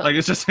I'm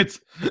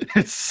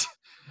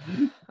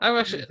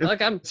actually like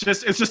it's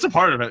just a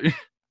part of it.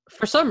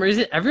 For some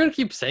reason, everyone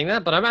keeps saying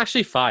that, but I'm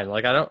actually fine.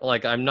 Like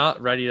I'm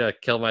not ready to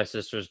kill my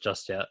sisters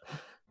just yet.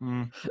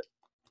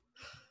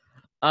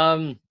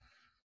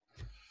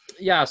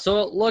 Yeah,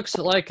 so it looks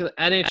like the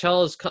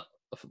NHL is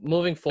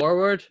moving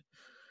forward.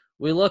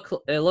 It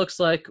looks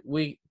like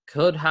we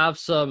could have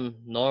some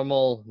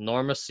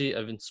normalcy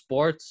of in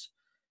sports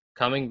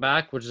coming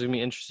back, which is gonna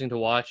be interesting to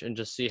watch and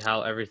just see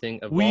how everything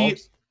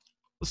evolves.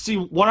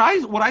 What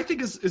I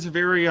think is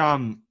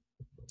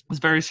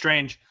very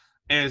strange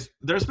is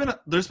there's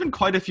been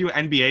quite a few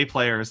NBA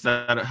players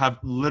that have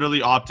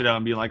literally opted out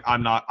and be like,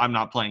 I'm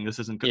not playing. This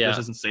isn't good. Yeah. This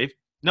isn't safe.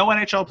 No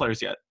NHL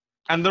players yet.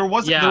 And there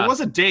was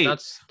a date.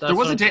 There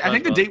was a date. I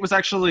think the date was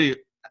actually,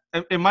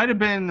 it might have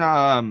been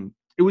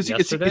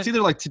it's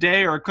either like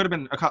today or it could have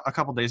been a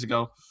couple days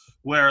ago,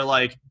 where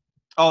like,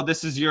 oh,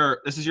 this is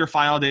your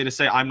final day to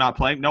say I'm not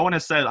playing. No one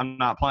has said I'm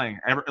not playing.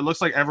 It looks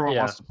like everyone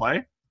wants to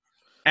play,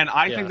 and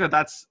I think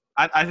that's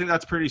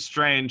pretty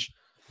strange.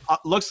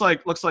 Looks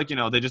like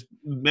they just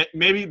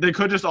maybe they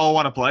could just all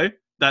want to play.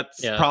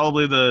 That's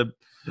probably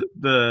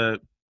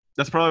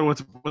that's probably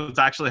what's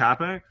actually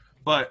happening.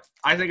 But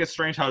I think it's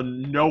strange how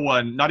no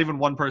one, not even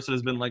one person,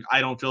 has been like,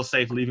 I don't feel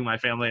safe leaving my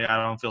family. I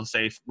don't feel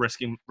safe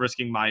risking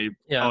my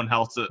own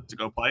health to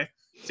go play.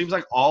 Seems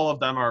like all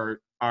of them are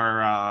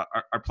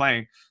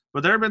playing.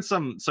 But there have been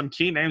some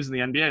key names in the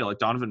NBA, like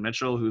Donovan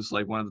Mitchell, who's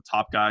like one of the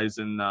top guys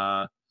in.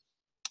 Not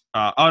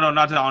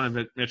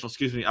Donovan Mitchell.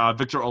 Excuse me,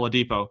 Victor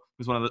Oladipo,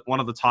 who's one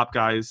of the top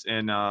guys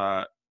in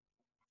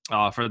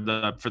for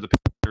the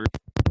Pacers.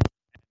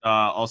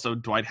 also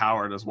Dwight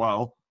Howard as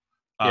well.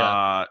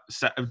 Yeah.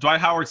 Dwight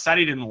Howard said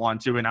he didn't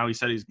want to, and now he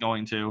said he's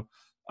going to. Which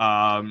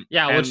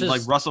and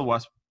like is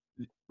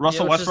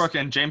Westbrook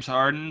and James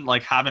Harden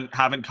like haven't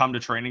come to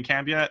training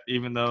camp yet,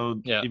 even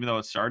though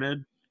it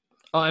started.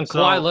 Oh, and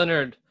Kawhi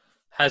Leonard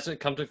hasn't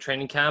come to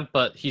training camp,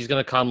 but he's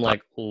gonna come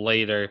like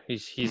later.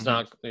 He's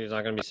not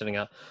gonna be sitting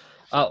out.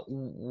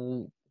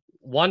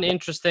 One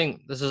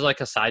interesting. This is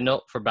like a side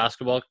note for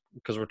basketball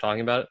because we're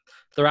talking about it.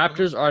 The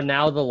Raptors are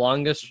now the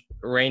longest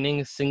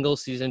reigning single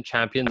season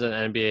champions in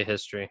NBA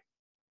history.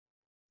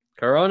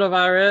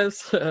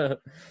 Coronavirus.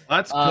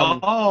 Let's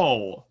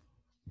go.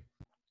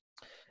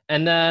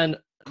 And then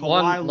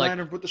Kawhi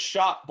Leonard with the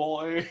shot,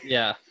 boy.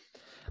 Yeah.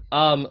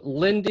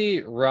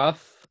 Lindy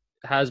Ruff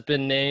has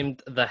been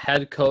named the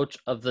head coach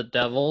of the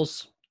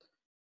Devils.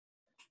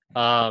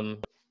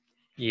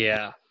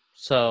 Yeah.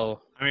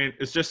 So I mean,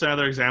 it's just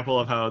another example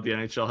of how the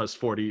NHL has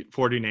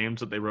 40 names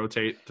that they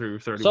rotate through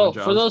 31 so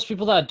jobs. For those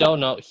people that don't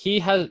know,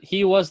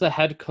 he was the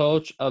head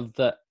coach of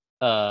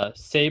the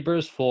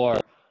Sabres for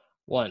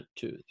 1,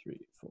 2, 3,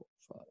 4,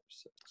 5,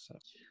 6, 7,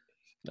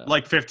 8, 9,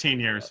 like 15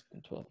 years.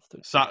 12,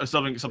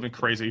 13, something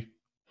crazy.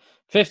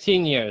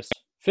 15 years.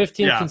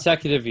 15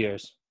 consecutive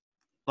years.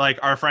 Like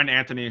our friend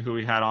Anthony, who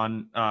we had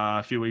on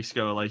a few weeks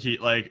ago,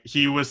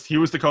 he was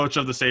the coach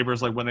of the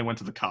Sabres like when they went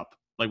to the Cup,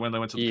 like when they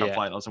went to the Cup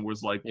finals, and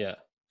was like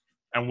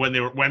and when they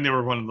were winning the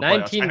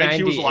playoffs. I think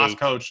he was the last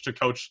coach to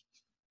coach.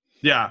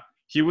 Yeah,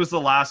 he was the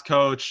last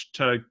coach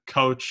to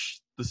coach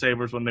the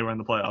Sabres when they were in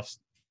the playoffs.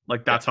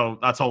 Like that's how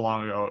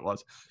long ago it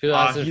was. He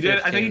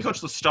did. I think he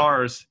coached the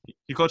Stars.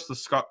 He coached the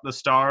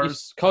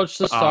Stars. He coached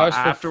the Stars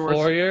for afterwards.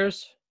 4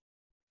 years.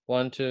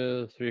 1,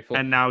 2, 3, 4.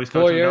 And now he's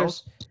coaching 4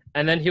 years.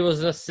 And then he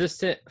was an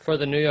assistant for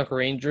the New York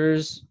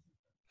Rangers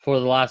for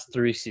the last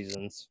 3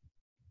 seasons.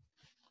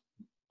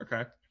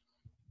 Okay.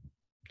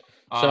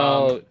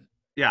 So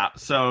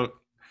so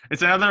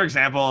it's another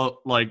example.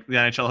 Like the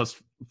NHL has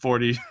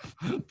 40,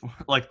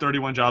 like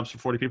 31 jobs for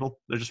 40 people.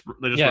 They're just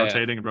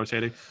rotating and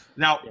rotating.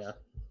 Now,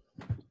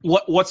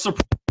 what's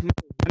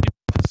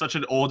such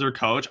an older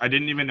coach? I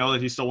didn't even know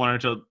that he still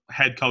wanted to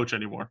head coach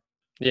anymore.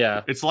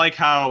 Yeah, it's like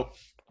how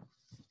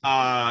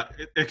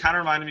it kind of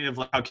reminded me of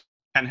how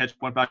Ken Hitch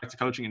went back to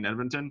coaching in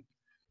Edmonton.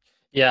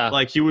 Yeah,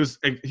 like he was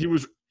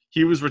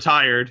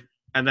retired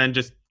and then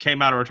just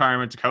came out of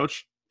retirement to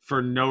coach for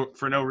no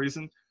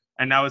reason.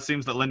 And now it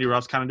seems that Lindy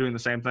Ruff's kind of doing the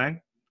same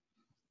thing.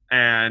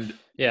 And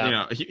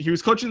he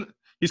was coaching.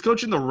 He's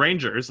coaching the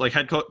Rangers, like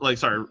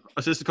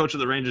assistant coach of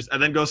the Rangers,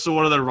 and then goes to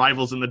one of their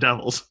rivals in the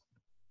Devils.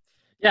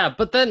 Yeah,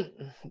 but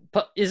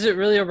is it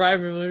really a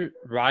rivalry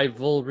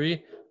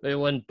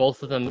when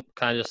both of them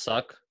kind of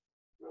suck?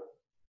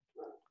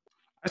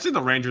 I think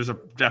the Rangers are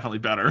definitely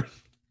better.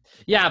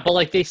 Yeah, but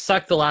like they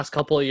sucked the last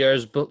couple of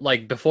years, but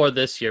like before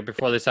this year,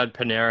 before they signed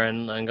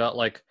Panarin and got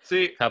like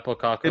Kaapo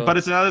Kakko. But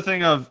it's another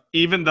thing of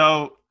even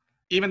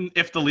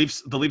if the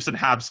Leafs and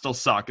Habs still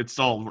suck, it's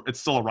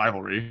still a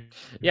rivalry.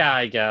 Yeah,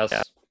 I guess.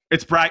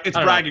 It's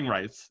bragging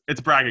rights.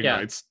 It's bragging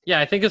rights. Yeah,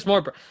 I think it's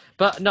more,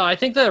 but no, I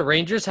think the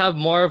Rangers have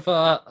more of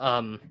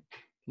a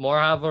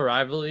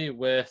rivalry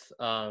with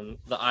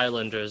the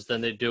Islanders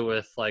than they do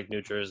with like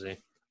New Jersey.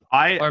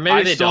 Or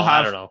maybe they don't.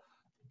 I don't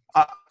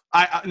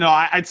know.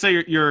 I'd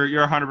say you're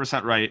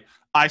 100% right.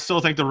 I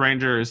still think the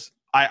Rangers.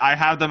 I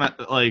have them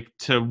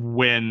to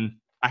win.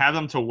 I have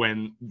them to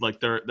win like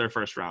their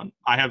first round.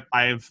 I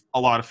have a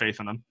lot of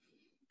faith in them.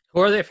 Who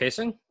are they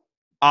facing?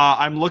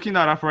 I'm looking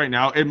that up right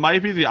now. It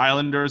might be the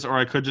Islanders, or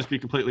I could just be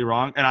completely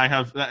wrong. And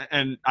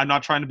I'm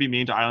not trying to be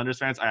mean to Islanders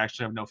fans. I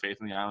actually have no faith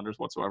in the Islanders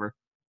whatsoever.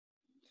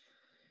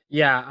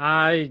 Yeah,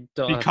 I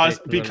don't.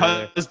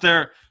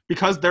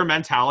 Because their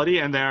mentality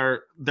and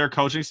their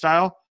coaching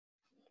style,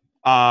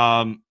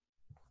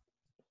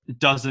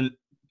 doesn't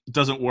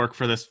work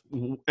for this.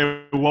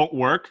 It won't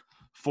work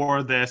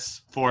for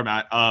this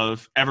format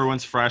of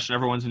everyone's fresh and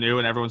everyone's new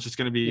and everyone's just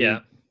going to be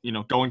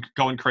going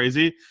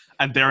crazy,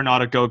 and they're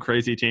not a go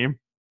crazy team.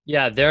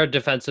 Yeah, they're a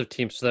defensive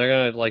team, so they're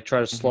going to like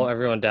try to slow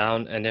everyone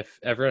down, and if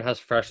everyone has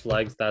fresh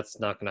legs, that's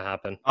not going to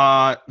happen.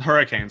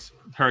 Hurricanes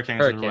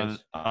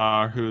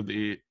are who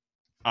the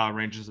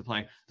Rangers are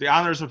playing. The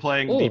Islanders are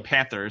playing the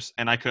Panthers,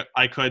 and I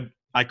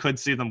could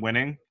see them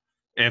winning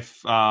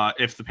if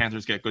the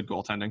Panthers get good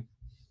goaltending.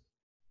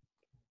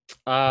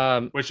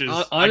 Which is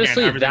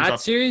honestly again,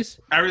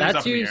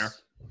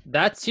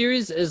 that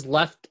series is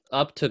left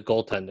up to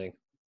goaltending.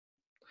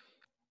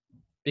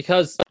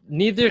 Because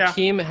neither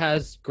team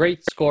has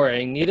great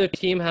scoring, neither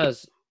team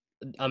has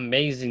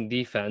amazing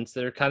defense.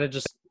 They're kind of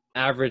just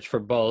average for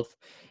both.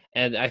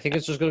 And I think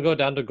it's just going to go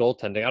down to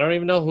goaltending. I don't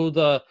even know who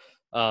the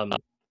Islanders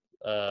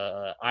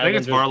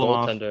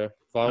goaltender.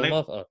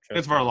 Varlamov? Oh,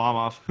 it's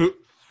Varlamov.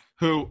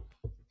 Who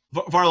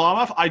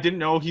Varlamov, I didn't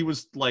know he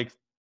was like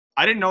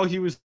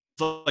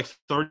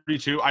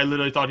 32. I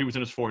literally thought he was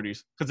in his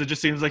 40s because it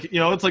just seems like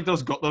it's like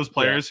those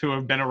players who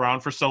have been around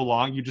for so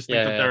long. You just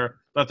think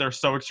that they're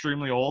so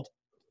extremely old.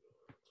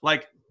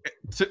 Like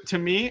to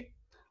me,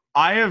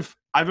 I have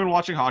I've been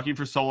watching hockey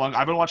for so long.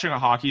 I've been watching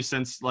hockey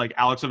since like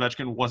Alex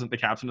Ovechkin wasn't the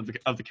captain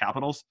of the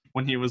Capitals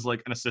when he was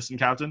like an assistant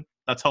captain.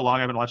 That's how long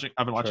I've been watching.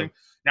 Sure.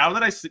 Now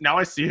that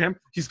I see him,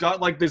 he's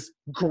got like these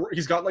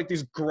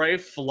gray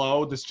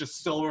flow, this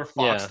just silver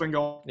fox Yeah. thing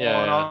going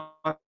Yeah.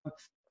 on.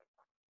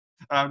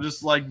 I'm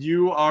just like,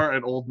 you are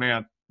an old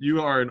man.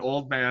 You are an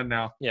old man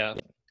now. Yeah.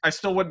 I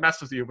still wouldn't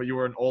mess with you, but you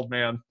were an old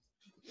man.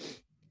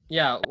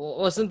 Yeah.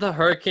 Wasn't the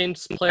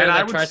Hurricanes player And I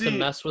that would tried to see,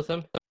 mess with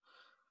him?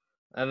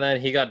 And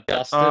then he got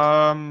dusted?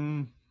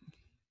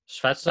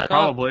 Svechnikov?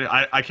 probably.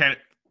 I can't.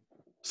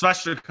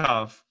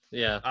 Sveshnikov.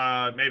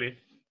 Yeah. Maybe.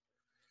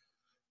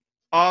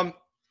 Um,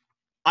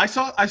 I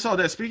saw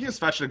this. Speaking of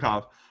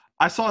Svechnikov,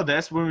 I saw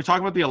this when we were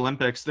talking about the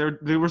Olympics.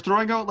 They were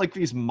throwing out like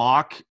these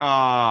mock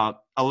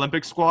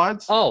Olympic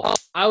squads. Oh,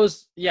 I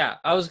was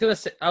just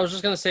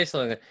gonna say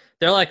something.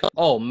 They're like,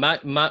 oh,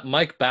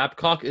 Mike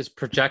Babcock is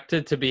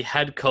projected to be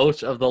head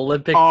coach of the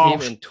Olympic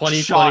team in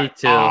 2022.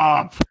 Shut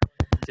up.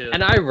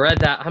 And I read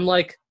that. I'm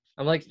like,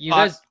 you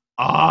guys.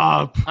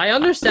 Up. I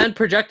understand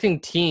projecting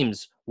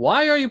teams.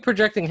 Why are you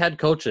projecting head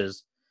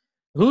coaches?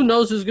 Who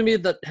knows who's gonna be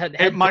the head?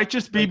 It might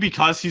just be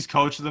because he's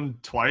coached them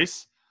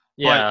twice.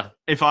 Yeah.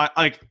 But if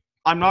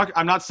I'm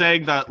not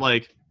saying that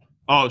like,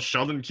 oh,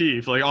 Sheldon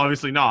Keefe, like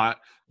obviously not.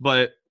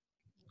 But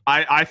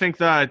I think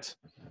that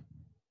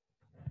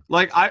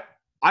like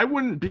I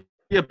wouldn't be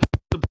a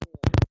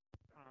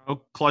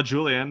Claude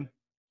Julien.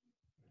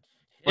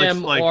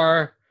 Him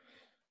or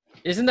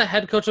isn't the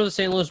head coach of the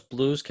St. Louis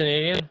Blues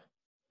Canadian?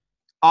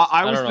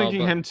 I was don't know,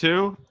 thinking but- him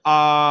too.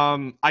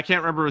 I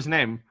can't remember his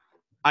name.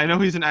 I know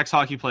he's an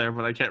ex-hockey player,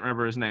 but I can't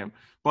remember his name.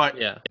 But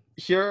Yeah.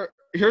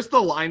 here's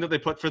the line that they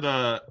put for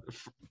the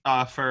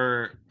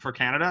for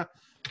Canada.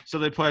 So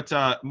they put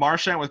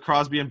Marchand with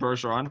Crosby and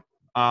Bergeron,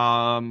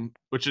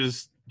 which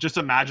is just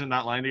imagine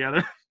that line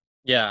together.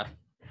 Yeah.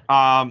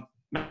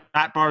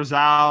 Matt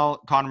Barzal,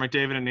 Connor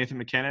McDavid, and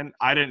Nathan McKinnon.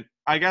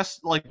 I guess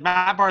like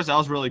Matt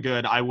Barzal's really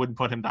good. I wouldn't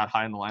put him that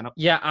high in the lineup.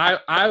 Yeah,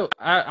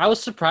 I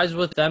was surprised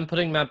with them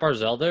putting Matt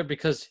Barzal there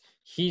because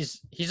he's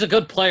a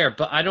good player,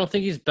 but I don't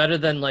think he's better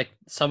than like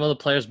some of the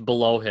players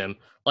below him.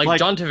 Like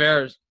John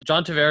Tavares.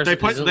 They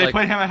put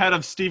him ahead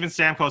of Steven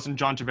Stamkos and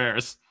John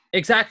Tavares.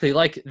 Exactly.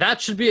 Like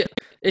that should be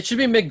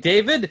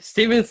McDavid,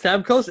 Steven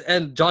Stamkos,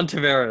 and John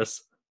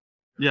Tavares.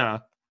 Yeah.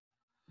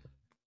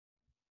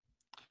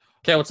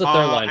 Okay, what's the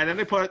third line? And then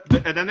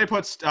they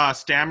put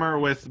Stammer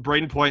with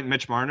Braden Point and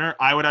Mitch Marner.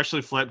 I would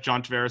actually flip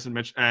John Tavares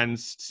and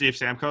Steve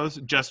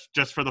Stamkos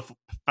just for the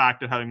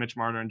fact of having Mitch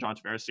Marner and John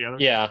Tavares together.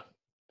 Yeah,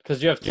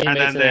 because you have teammates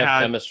and they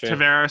have chemistry.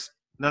 Then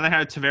they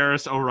had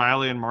Tavares,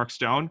 O'Reilly, and Mark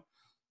Stone.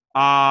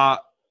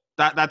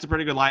 That's a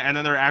pretty good line. And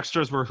then their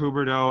extras were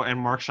Huberdeau and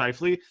Mark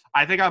Scheifele.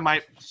 I think I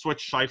might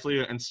switch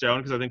Scheifele and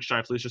Stone because I think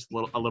Scheifele is just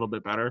a little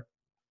bit better.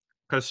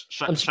 Because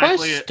I'm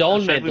surprised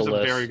Stone made the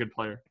list. A very good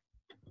player.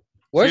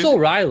 Where's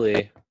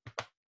O'Reilly?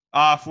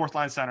 Fourth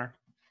line center.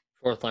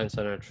 Fourth line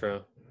center,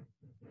 true.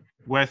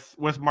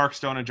 With Mark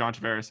Stone and John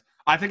Tavares.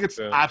 I think it's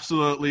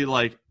absolutely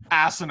like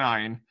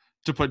asinine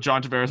to put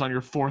John Tavares on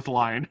your fourth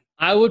line.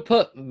 I would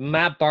put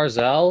Matt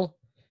Barzal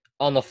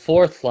on the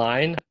fourth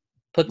line,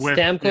 put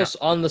Stamkos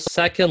on the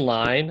second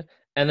line,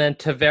 and then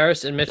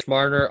Tavares and Mitch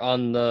Marner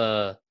on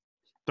the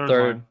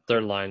third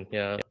line.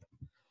 Yeah,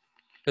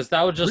 because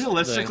that would just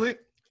realistically,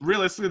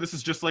 this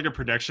is just like a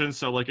prediction,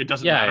 so like it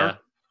doesn't matter. Yeah.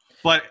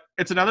 But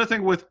it's another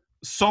thing with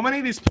so many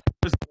of these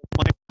players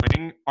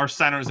playing are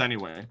centers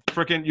anyway.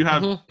 Freaking, you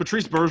have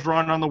Patrice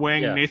Bergeron on the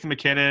wing, Nathan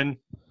McKinnon,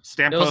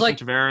 Stamkos, and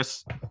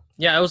Tavares.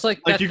 Yeah, it was like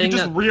that you thing can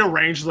just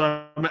rearrange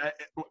them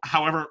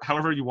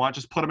however you want.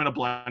 Just put them in a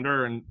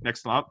blender and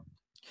mix them up.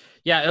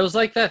 Yeah, it was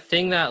like that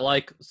thing that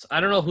like I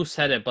don't know who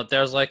said it, but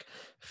there's like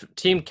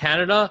Team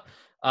Canada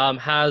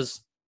has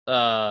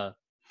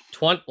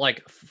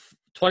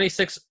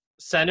 26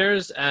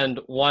 centers and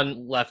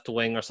one left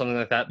wing or something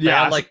like that. They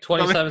had like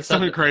 27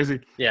 something crazy.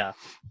 Yeah.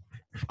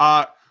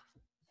 And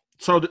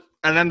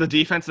then the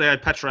defense, they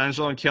had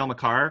Pietrangelo and Cale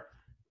Makar.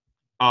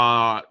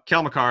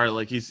 Cale Makar,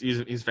 like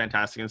he's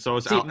fantastic, and so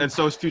is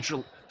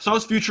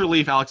future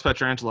Leaf Alex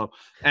Pietrangelo.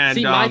 And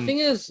my thing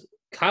is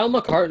Kyle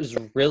Makar is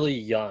really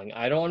young.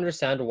 I don't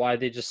understand why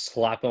they just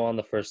slap him on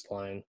the first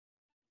line.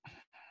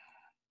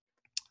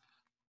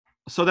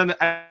 So then,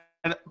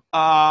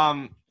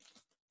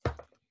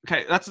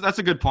 okay, that's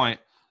a good point.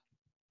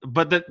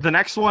 But the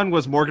next one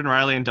was Morgan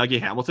Rielly and Dougie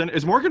Hamilton.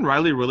 Is Morgan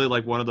Rielly really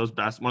like one of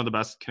the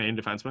best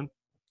Canadian defensemen?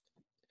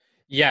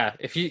 Yeah,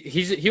 if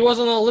he was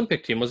on the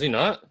Olympic team, was he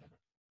not?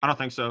 I don't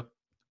think so.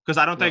 Because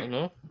I don't think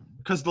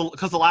because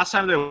the last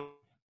time they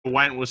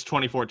went was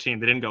 2014.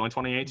 They didn't go in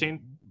 2018.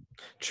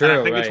 True. And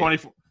I think in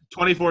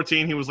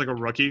 2014 he was like a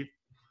rookie.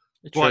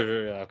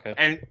 True. Yeah, okay.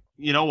 And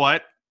you know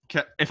what?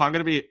 If I'm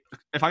gonna be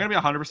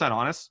 100%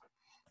 honest,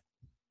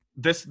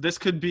 this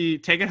could be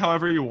take it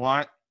however you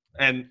want.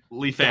 And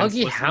Leaf fans,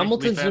 Dougie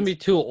Hamilton's gonna be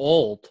too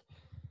old.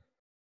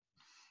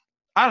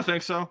 I don't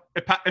think so.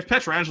 If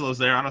Pietrangelo's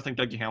there, I don't think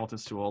Dougie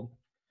Hamilton's too old.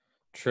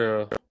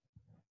 True.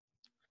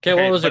 Okay,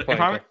 what was your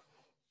point?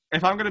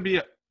 If I'm gonna be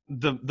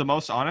the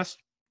most honest,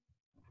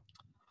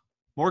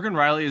 Morgan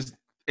Rielly is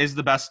is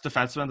the best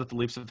defenseman that the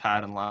Leafs have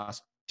had in the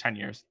last 10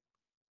 years,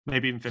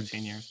 maybe even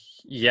 15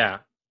 years. Yeah.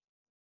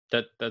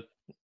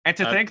 And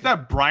to think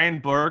that Brian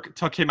Burke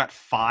took him at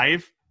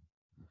 5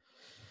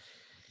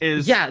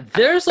 is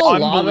there's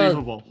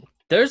unbelievable.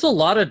 There's a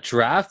lot of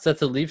drafts that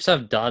the Leafs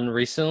have done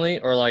recently,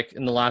 or like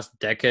in the last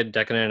decade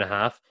and a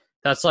half.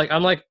 That's like,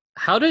 I'm like,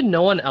 how did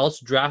no one else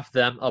draft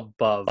them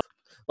above?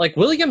 Like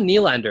William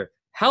Nylander.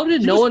 How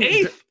did no one?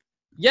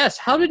 Yes,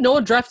 how did no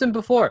one draft him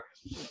before?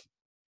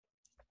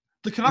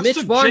 The Canucks took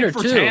Jake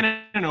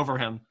Virtanen over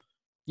him.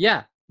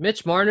 Yeah,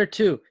 Mitch Marner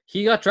too.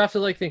 He got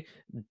drafted like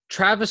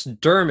Travis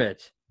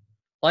Dermott.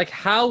 Like,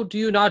 how do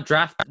you not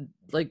draft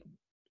like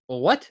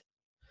what?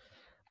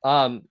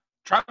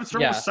 Travis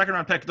Dermott was a second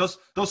round pick. Those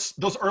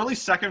early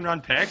second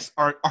round picks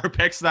are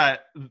picks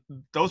that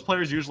those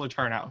players usually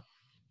turn out.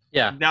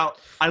 Yeah. Now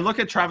I look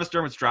at Travis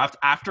Dermott's draft.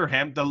 After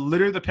him,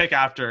 literally the pick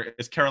after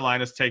is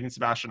Carolina's taking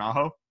Sebastian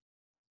Aho.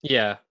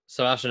 Yeah,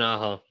 Sebastian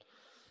Aho.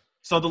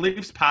 So the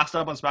Leafs passed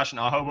up on Sebastian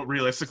Aho, but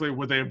realistically,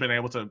 would they have been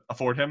able to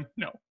afford him?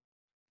 No.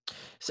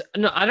 So,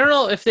 no, I don't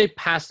know if they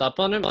passed up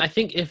on him. I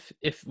think if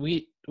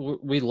we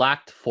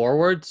lacked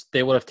forwards,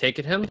 they would have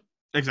taken him.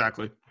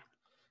 Exactly.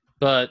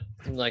 But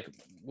like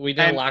we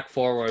didn't lack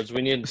forwards.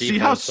 We needed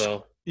defense. See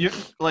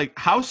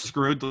how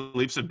screwed the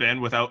Leafs have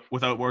been without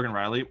Morgan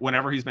Rielly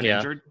whenever he's been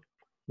injured.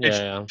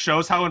 It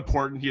shows how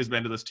important he has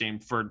been to this team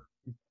for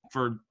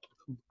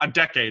a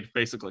decade,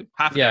 basically.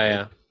 Half a decade.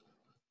 Yeah.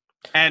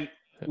 And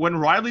when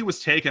Rielly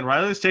was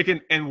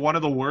taken in one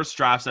of the worst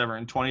drafts ever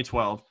in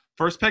 2012.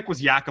 First pick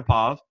was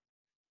Yakupov.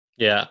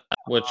 Yeah,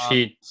 which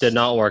he did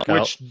not work out.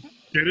 Which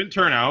didn't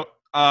turn out.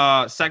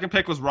 Second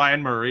pick was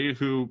Ryan Murray, is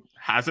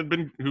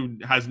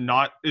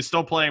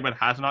still playing but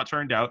has not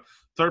turned out.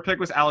 Third pick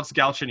was Alex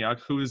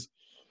Galchenyuk, who is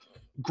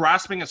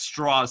grasping at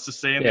straws to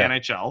stay in the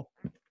NHL.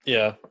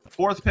 Yeah.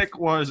 Fourth pick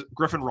was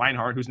Griffin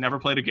Reinhart, who's never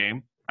played a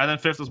game. And then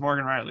fifth was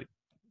Morgan Rielly.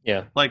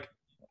 Yeah.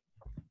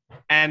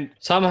 And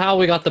somehow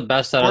we got the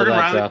best out of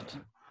that draft.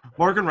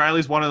 Morgan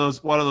Rielly's one of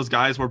those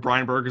guys where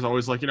Brian Burke is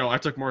always like, I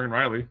took Morgan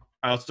Rielly.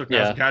 I also took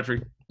Nazem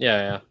Kadri.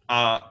 Yeah.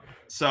 I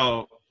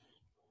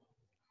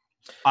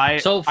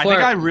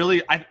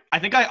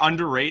think I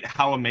underrate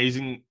how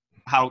amazing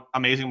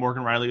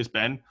Morgan Rielly has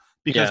been,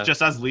 because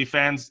just as Leaf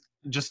fans,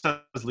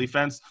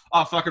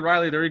 oh fucking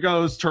Rielly, there he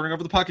goes, turning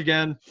over the puck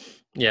again.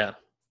 Yeah.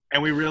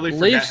 And we really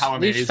forget how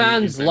amazing Leafs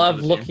fans love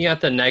looking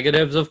at the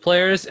negatives of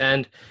players,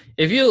 and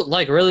if you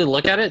really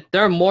look at it,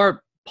 there are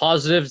more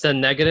positives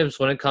than negatives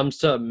when it comes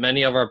to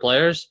many of our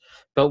players,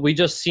 but we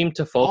just seem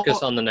to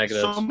focus on the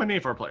negatives. So many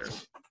of our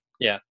players.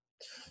 Yeah.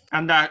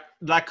 And that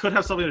could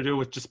have something to do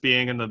with just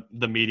being in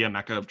the media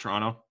mecca of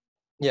Toronto.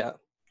 Yeah.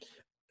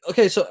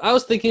 Okay, so I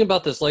was thinking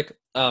about this, this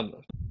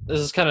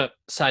is kind of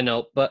side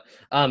note, but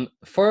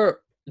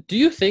do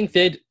you think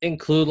they'd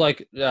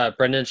include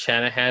Brendan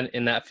Shanahan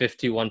in that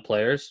 51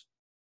 players?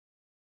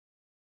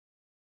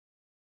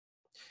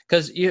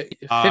 Because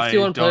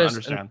 51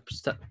 players, understand.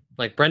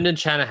 Like Brendan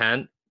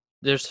Shanahan,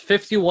 there's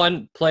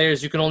 51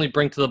 players you can only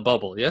bring to the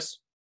bubble. Yes,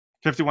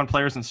 51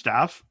 players and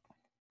staff.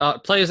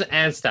 Players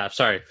and staff.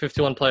 Sorry,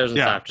 51 players and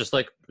staff. Just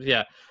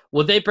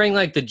would they bring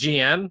the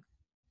GM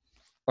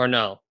or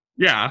no?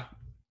 Yeah,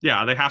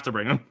 they have to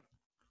bring him.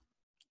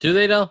 Do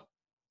they though?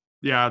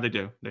 Yeah, they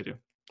do. They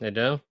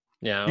do.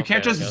 Yeah, you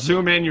can't just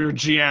zoom in your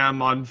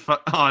GM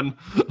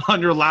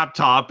on your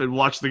laptop and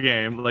watch the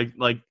game.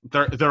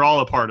 They're all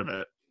a part of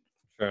it.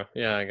 Sure.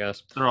 Yeah, I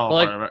guess they're all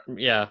a part of it.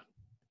 Yeah,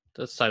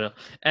 that's I know.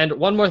 And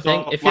one more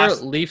thing, if you're a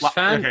Leafs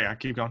fan, okay, yeah,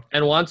 keep going,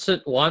 and wants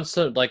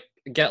to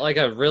get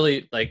a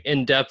really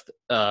in-depth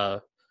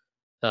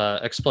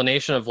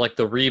explanation of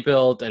the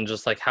rebuild and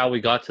just how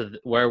we got to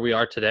where we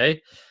are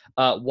today,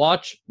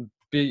 watch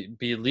Be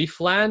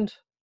Leafland.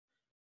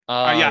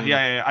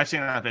 Yeah. I've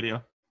seen that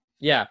video.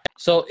 Yeah.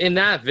 So in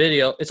that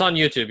video, it's on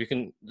YouTube. You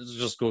can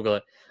just Google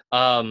it.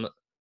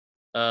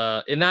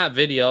 In that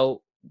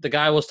video, the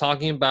guy was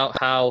talking about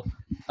how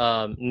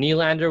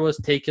Nylander was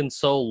taken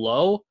so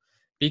low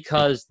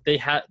because they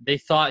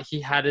thought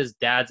he had his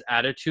dad's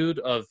attitude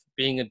of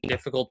being a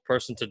difficult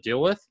person to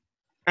deal with.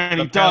 And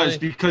he does,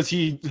 because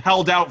he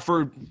held out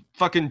for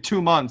fucking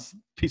 2 months.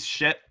 Piece of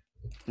shit.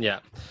 Yeah.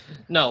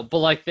 No,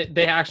 but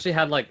they actually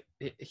had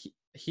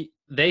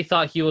they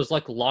thought he was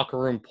locker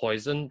room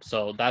poison,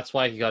 so that's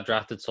why he got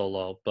drafted so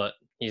low. But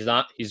he's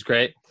not. He's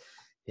great.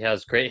 He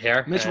has great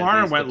hair. Mitch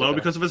Marner went low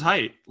because of his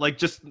height.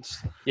 Just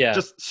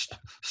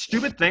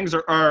stupid things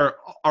are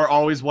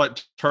always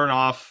what turn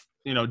off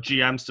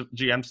GMs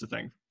to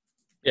think.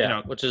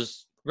 Yeah, which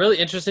is really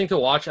interesting to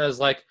watch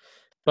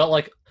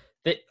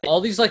but all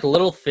these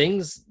little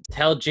things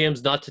tell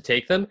GMs not to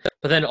take them,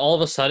 but then all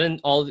of a sudden,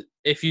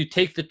 if you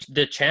take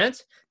the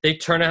chance, they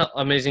turn out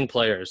amazing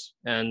players.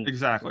 And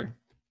exactly.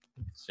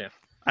 Yeah.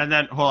 And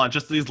then hold on,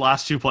 just these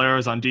last two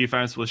players on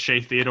defense was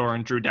Shea Theodore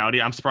and Drew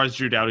Doughty. I'm surprised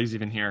Drew Doughty's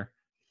even here.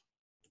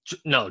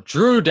 No,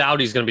 Drew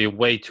Doughty's going to be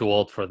way too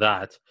old for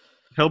that.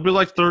 He'll be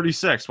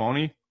 36, won't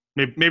he?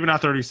 Maybe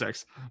not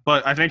 36,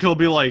 but I think he'll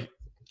be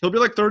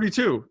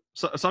 32,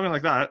 something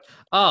like that.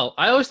 Oh,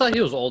 I always thought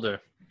he was older.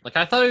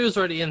 I thought he was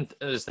already in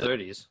his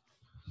 30s.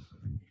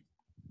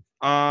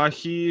 I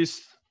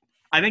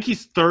think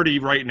he's 30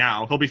 right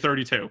now. He'll be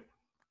 32.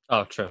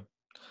 Oh, true.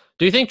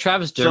 Do you think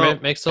Travis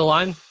Dermott makes the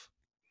line?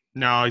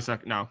 No, he's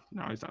not. No,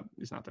 he's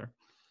not there.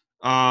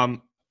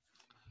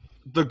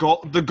 The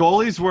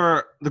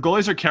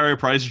goalies are Carey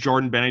Price,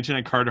 Jordan Bennington,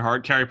 and Carter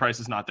Hart. Carey Price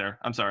is not there.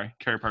 I'm sorry,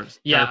 Carey Price.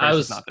 Yeah, Carey Price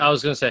is not there. I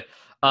was gonna say.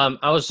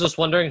 I was just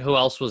wondering who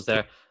else was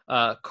there.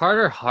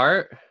 Carter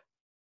Hart.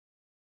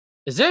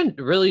 Is there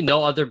really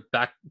no other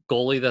back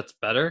goalie that's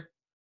better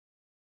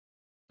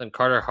than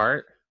Carter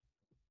Hart?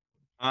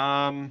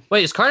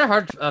 Wait, is Carter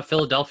Hart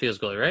Philadelphia's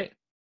goalie, right?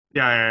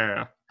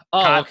 Yeah.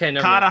 Oh, okay.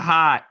 Never Carter mind.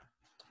 Hart.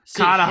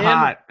 See, Carter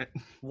Hart.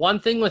 One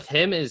thing with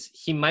him is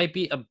he might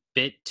be a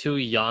bit too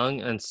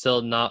young and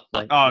still not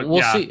like. Oh, we'll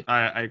yeah, see.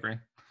 I agree.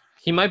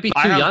 He might be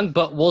too young,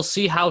 but we'll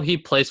see how he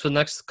plays for the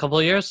next couple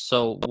of years.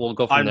 So we'll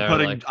go from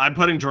there. I'm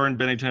putting Jordan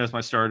Bennington as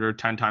my starter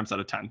 10 times out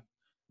of 10.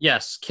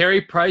 Yes, Carey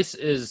Price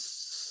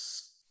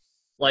is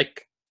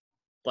like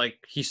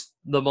he's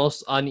the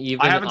most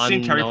uneven. I haven't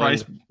seen Carey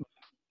Price.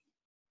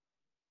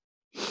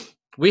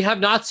 We have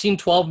not seen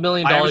 $12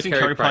 million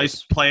Carey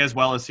Price play as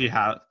well as he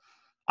has.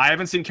 I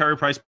haven't seen Carey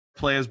Price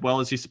play as well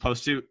as he's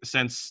supposed to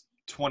since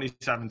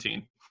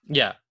 2017.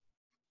 Yeah,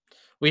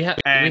 we have.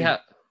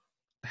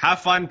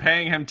 Have fun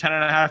paying him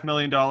 $10.5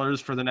 million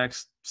for the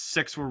next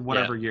 6 or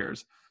whatever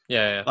years.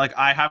 Yeah. Like,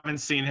 I haven't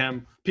seen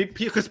him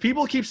because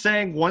people keep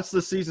saying once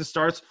the season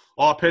starts,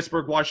 oh,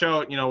 Pittsburgh, watch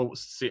out.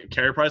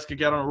 Carey Price could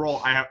get on a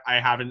roll. I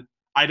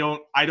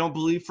don't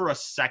believe for a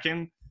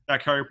second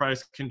that Carey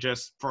Price can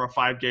just, for a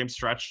 5-game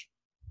stretch,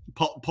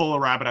 pull a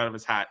rabbit out of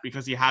his hat,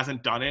 because he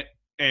hasn't done it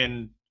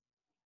in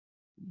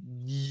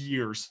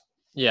years.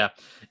 Yeah.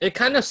 It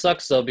kind of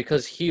sucks, though,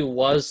 because he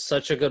was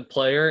such a good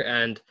player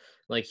and,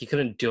 like, he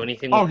couldn't do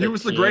anything with he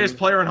was the greatest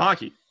player in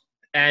hockey.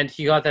 And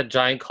he got that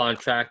giant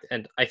contract.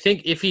 And I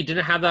think if he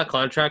didn't have that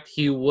contract,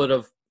 he would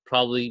have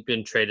probably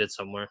been traded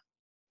somewhere.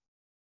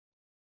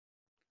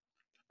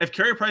 If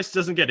Carey Price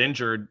doesn't get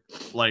injured,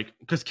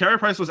 because Carey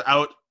Price was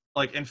out,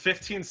 in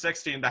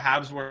 15-16, the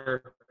Habs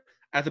were,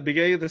 at the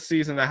beginning of the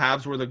season, the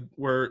Habs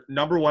were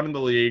number 1 in the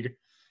league,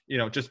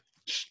 just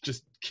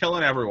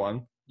killing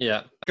everyone.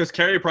 Yeah. Because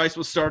Carey Price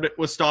was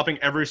stopping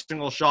every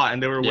single shot,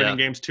 and they were winning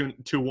games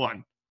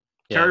 2-1.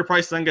 Yeah. Carey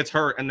Price then gets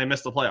hurt, and they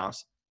miss the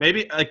playoffs.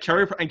 Maybe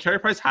Carey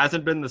Price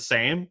hasn't been the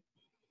same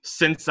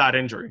since that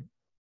injury.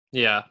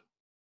 Yeah.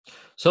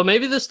 So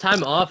maybe this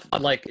time off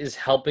is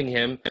helping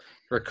him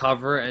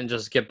recover and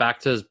just get back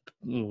to his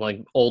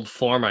old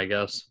form, I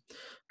guess.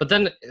 But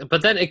then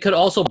it could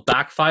also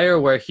backfire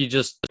where he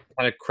just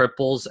kind of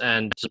cripples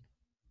and just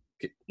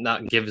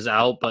not gives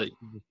out, but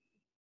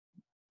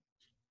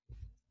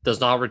does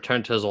not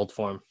return to his old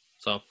form.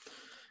 So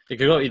it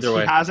could go either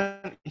way.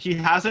 He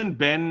hasn't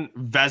been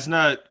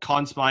Vezina,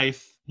 Conn Smythe.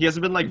 He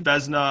hasn't been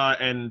Vezina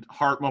and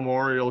Hart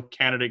Memorial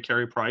candidate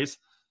Carey Price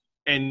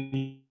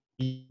in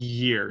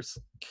years.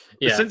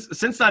 Yeah.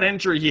 Since that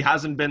injury, he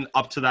hasn't been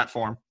up to that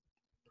form.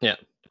 Yeah.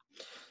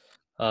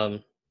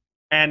 If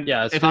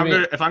I'm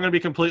gonna be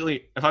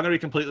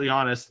completely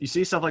honest, you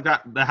see stuff like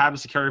that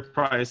happens to Carey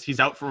Price. He's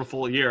out for a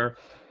full year.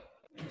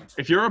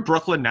 If you're a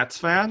Brooklyn Nets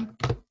fan,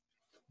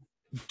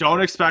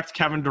 don't expect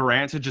Kevin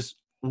Durant to just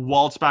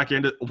waltz back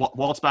onto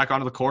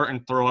the court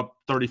and throw up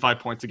 35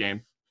 points a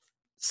game.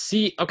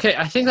 See, okay,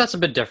 I think that's a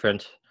bit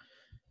different.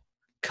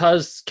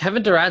 Because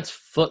Kevin Durant's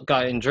foot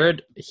got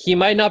injured. He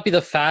might not be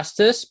the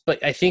fastest,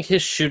 but I think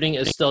his shooting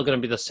is still going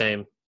to be the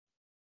same.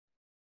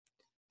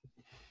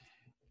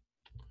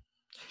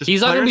 He's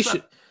not going to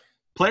be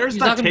players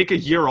that take a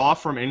year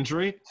off from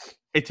injury.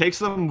 It takes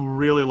them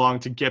really long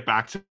to get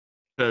back to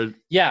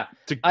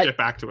get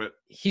back to it.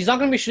 He's not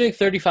going to be shooting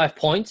 35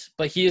 points,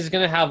 but he is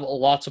going to have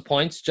lots of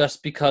points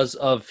just because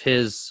of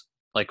his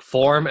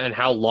form and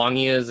how long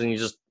he is, and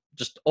he's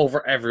just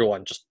over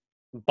everyone, just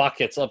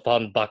buckets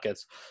upon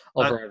buckets.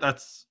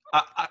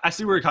 I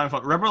see where you're coming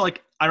from.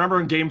 I remember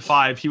in Game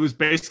 5, he was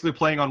basically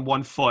playing on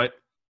one foot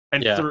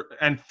and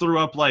threw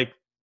up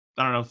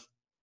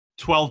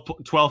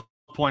 12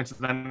 points,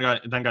 and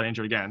then got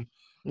injured again.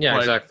 Yeah,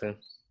 exactly.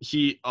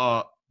 He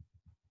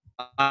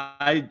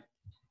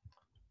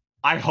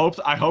I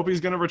hope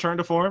he's going to return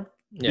to form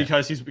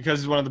because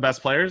he's one of the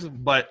best players.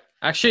 But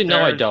actually,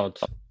 no, I don't.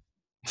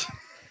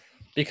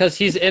 Because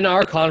he's in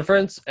our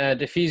conference,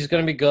 and if he's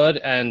going to be good,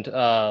 and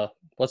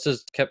what's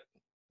his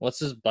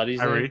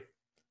buddy's name?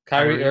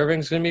 Kyrie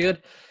Irving's going to be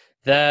good,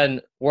 then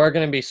we're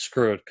going to be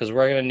screwed because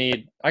we're going to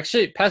need.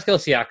 Actually, Pascal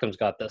Siakam's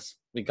got this.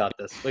 We got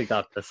this.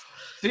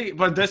 See,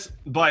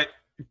 but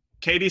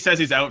Katie says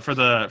he's out for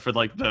the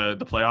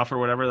playoff or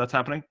whatever that's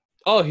happening.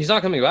 Oh, he's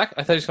not coming back?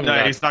 I thought he was coming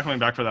back. No, he's not coming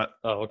back for that.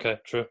 Oh, okay,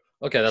 true.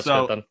 Okay, that's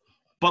good then.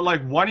 But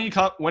when he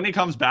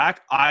comes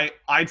back,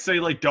 I'd say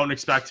don't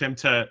expect him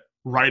to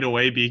right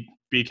away be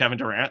Kevin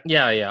Durant.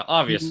 Yeah,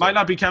 obviously. He might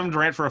not be Kevin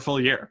Durant for a full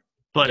year.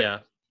 But yeah.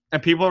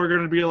 And people are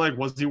going to be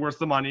was he worth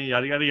the money?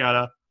 Yada yada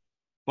yada.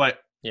 But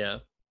yeah.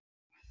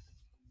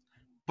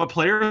 But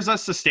players that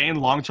sustain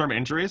long-term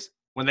injuries,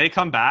 when they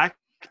come back,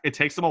 it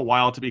takes them a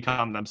while to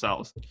become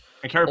themselves.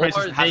 And Carey Price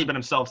hasn't been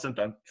himself since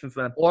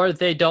then. Or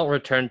they don't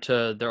return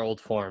to their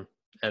old form,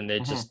 and they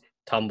just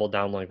tumble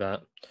down like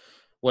that,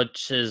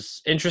 which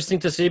is interesting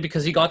to see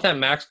because he got that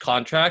max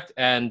contract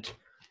and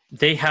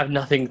they have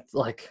nothing.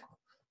 Like,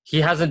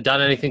 he hasn't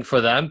done anything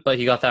for them, but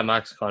he got that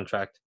max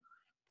contract.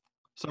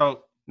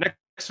 So Knicks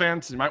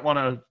fans, you might want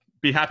to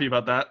be happy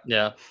about that.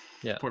 Yeah.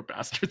 Poor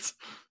bastards.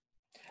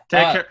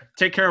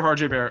 Take care of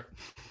RJ Barrett.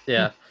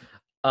 Yeah.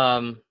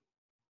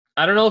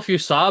 I don't know if you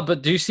saw,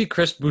 but do you see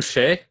Chris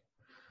Boucher?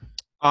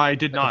 I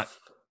did not.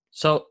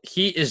 So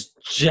he is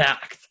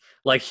jacked.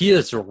 Like, he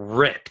is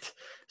ripped.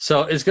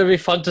 So it's going to be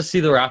fun to see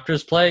the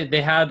Raptors play.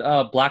 They had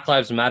Black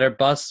Lives Matter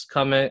bus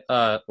coming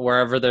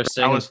wherever they're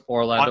singing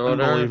Orlando.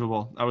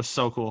 Unbelievable. That was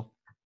so cool.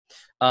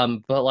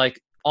 But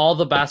like all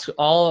the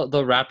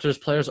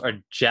Raptors players are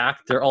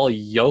jacked. They're all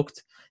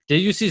yoked. Did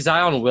you see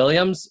Zion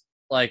Williams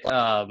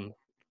after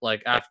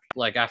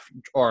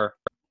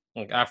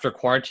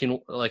quarantine?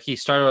 Like, he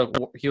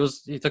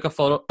took a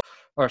photo,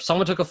 or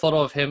someone took a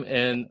photo of him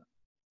in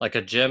like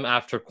a gym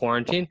after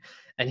quarantine,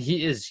 and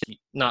he is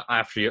not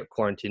after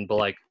quarantine, but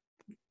like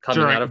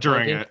coming out of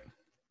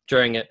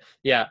during it.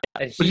 Yeah,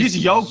 but he's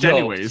yoked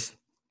anyways.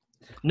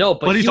 No,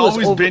 but he's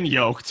always been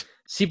yoked.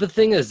 See, but the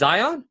thing is,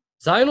 Zion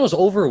was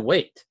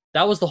overweight.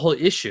 That was the whole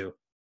issue,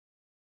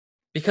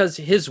 because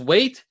his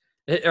weight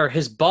or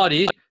his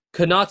body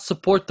could not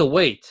support the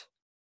weight.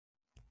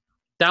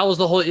 That was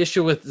the whole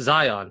issue with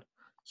Zion.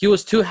 He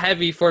was too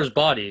heavy for his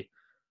body.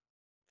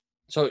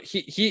 So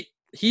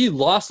he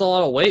lost a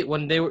lot of weight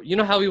when they were. You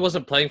know how he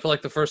wasn't playing for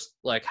like the first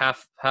like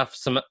half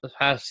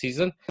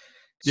season.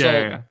 So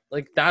yeah.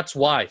 Like, that's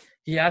why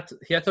he had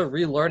to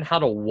relearn how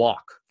to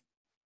walk.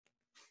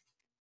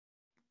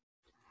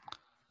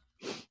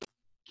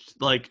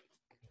 Like,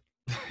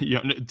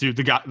 dude,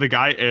 the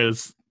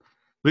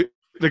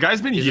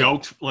guy's been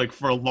yoked like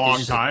for a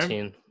long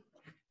time.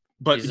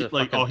 But he's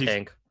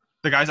tank.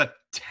 The guy's a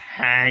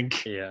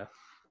tank. Yeah.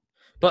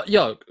 But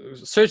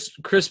search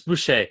Chris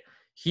Boucher.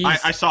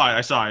 I saw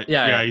it.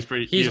 Yeah, he's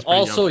pretty. He's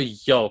also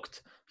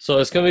yoked. So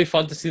it's gonna be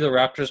fun to see the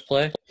Raptors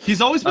play.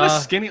 He's always been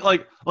a skinny,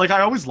 like I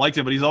always liked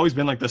him, but he's always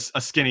been like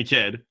a skinny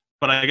kid.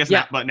 But I guess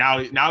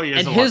now he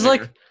is. And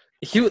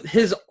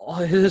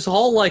his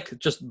whole like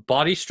just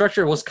body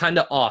structure was kind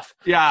of off.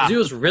 Yeah, he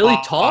was really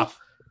tall.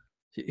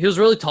 He was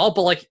really tall,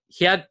 but like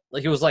he had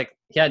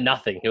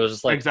nothing. He was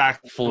just like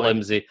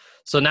flimsy.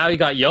 So now he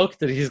got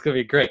yoked, and he's gonna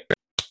be great.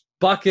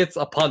 Buckets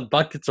upon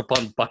buckets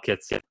upon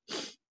buckets.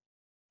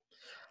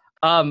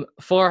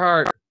 For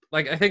our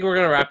I think we're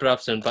gonna wrap it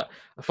up soon, but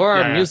for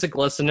our music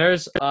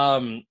listeners,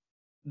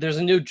 there's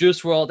a new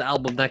Juice WRLD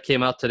album that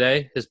came out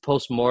today. His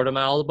Postmortem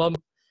album,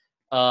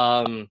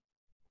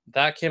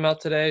 that came out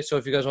today. So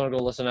if you guys want to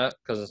go listen to it,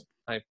 because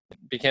I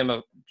became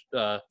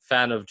a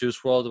fan of Juice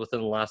WRLD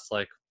within the last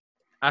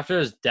after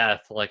his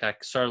death. Like, I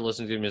started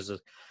listening to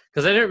music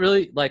because I didn't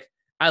really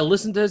I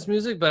listened to his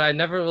music, but I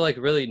never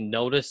really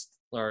noticed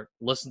or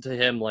listened to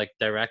him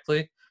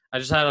directly. I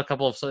just had a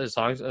couple of his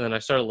songs, and then I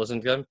started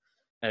listening to him,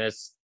 and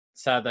it's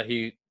sad that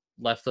he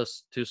left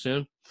us too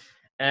soon.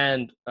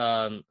 And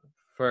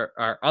for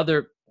our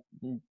other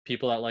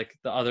people that like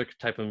the other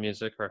type of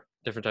music or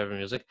different type of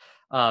music,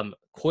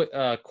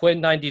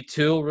 Quinn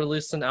 92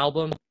 released an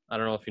album. I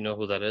don't know if you know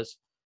who that is.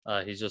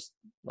 He's just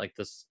like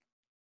this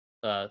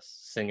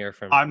singer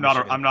from. I'm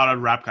not a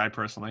rap guy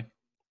personally.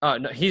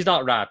 No, he's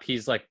not rap.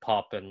 He's like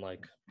pop and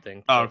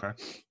thing. Oh, okay.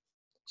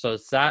 So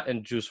it's that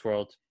and Juice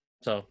WRLD.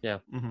 So yeah,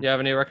 Mm-hmm. You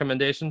have any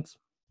recommendations?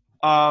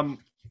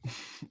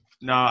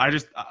 No, I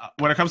just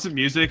when it comes to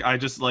music, I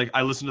just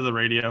I listen to the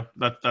radio.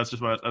 That's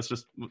just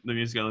the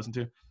music I listen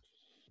to.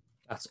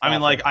 I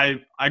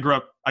mean, I grew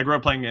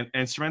up playing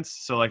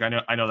instruments, so I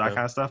know that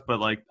kind of stuff.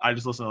 But I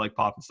just listen to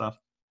pop and stuff.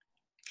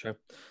 Sure.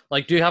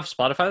 Do you have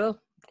Spotify though,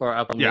 or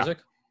Apple Music?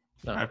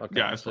 No. Okay.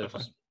 Yeah, I have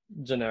Spotify.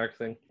 Generic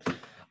thing.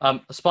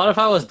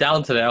 Spotify was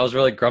down today. I was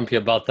really grumpy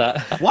about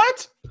that.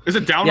 What? Is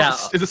it down? Yeah.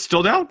 Is it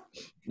still down?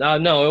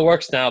 No, it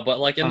works now.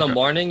 But in the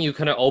morning, you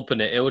couldn't open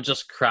it. It would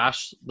just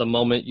crash the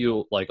moment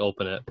you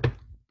open it.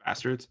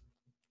 Bastards.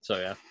 So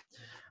yeah.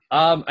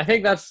 I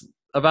think that's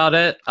about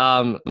it.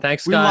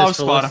 Thanks, guys. We love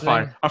for Spotify.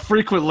 Listening. A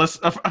frequent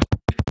listener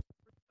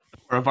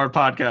of our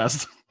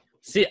podcast.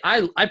 See,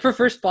 I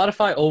prefer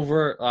Spotify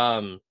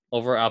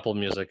over Apple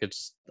Music.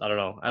 It's I don't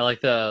know. I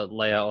like the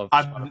layout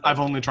of. I've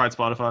only tried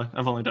Spotify.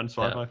 I've only done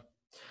Spotify.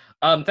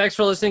 Yeah. Thanks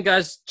for listening,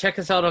 guys. Check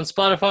us out on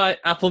Spotify,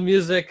 Apple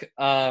Music,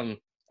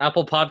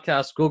 Apple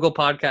Podcasts, Google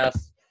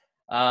Podcasts.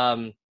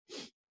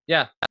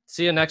 Yeah.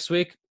 See you next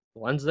week.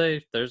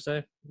 Wednesday,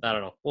 Thursday. I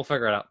don't know. We'll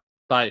figure it out.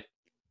 Bye.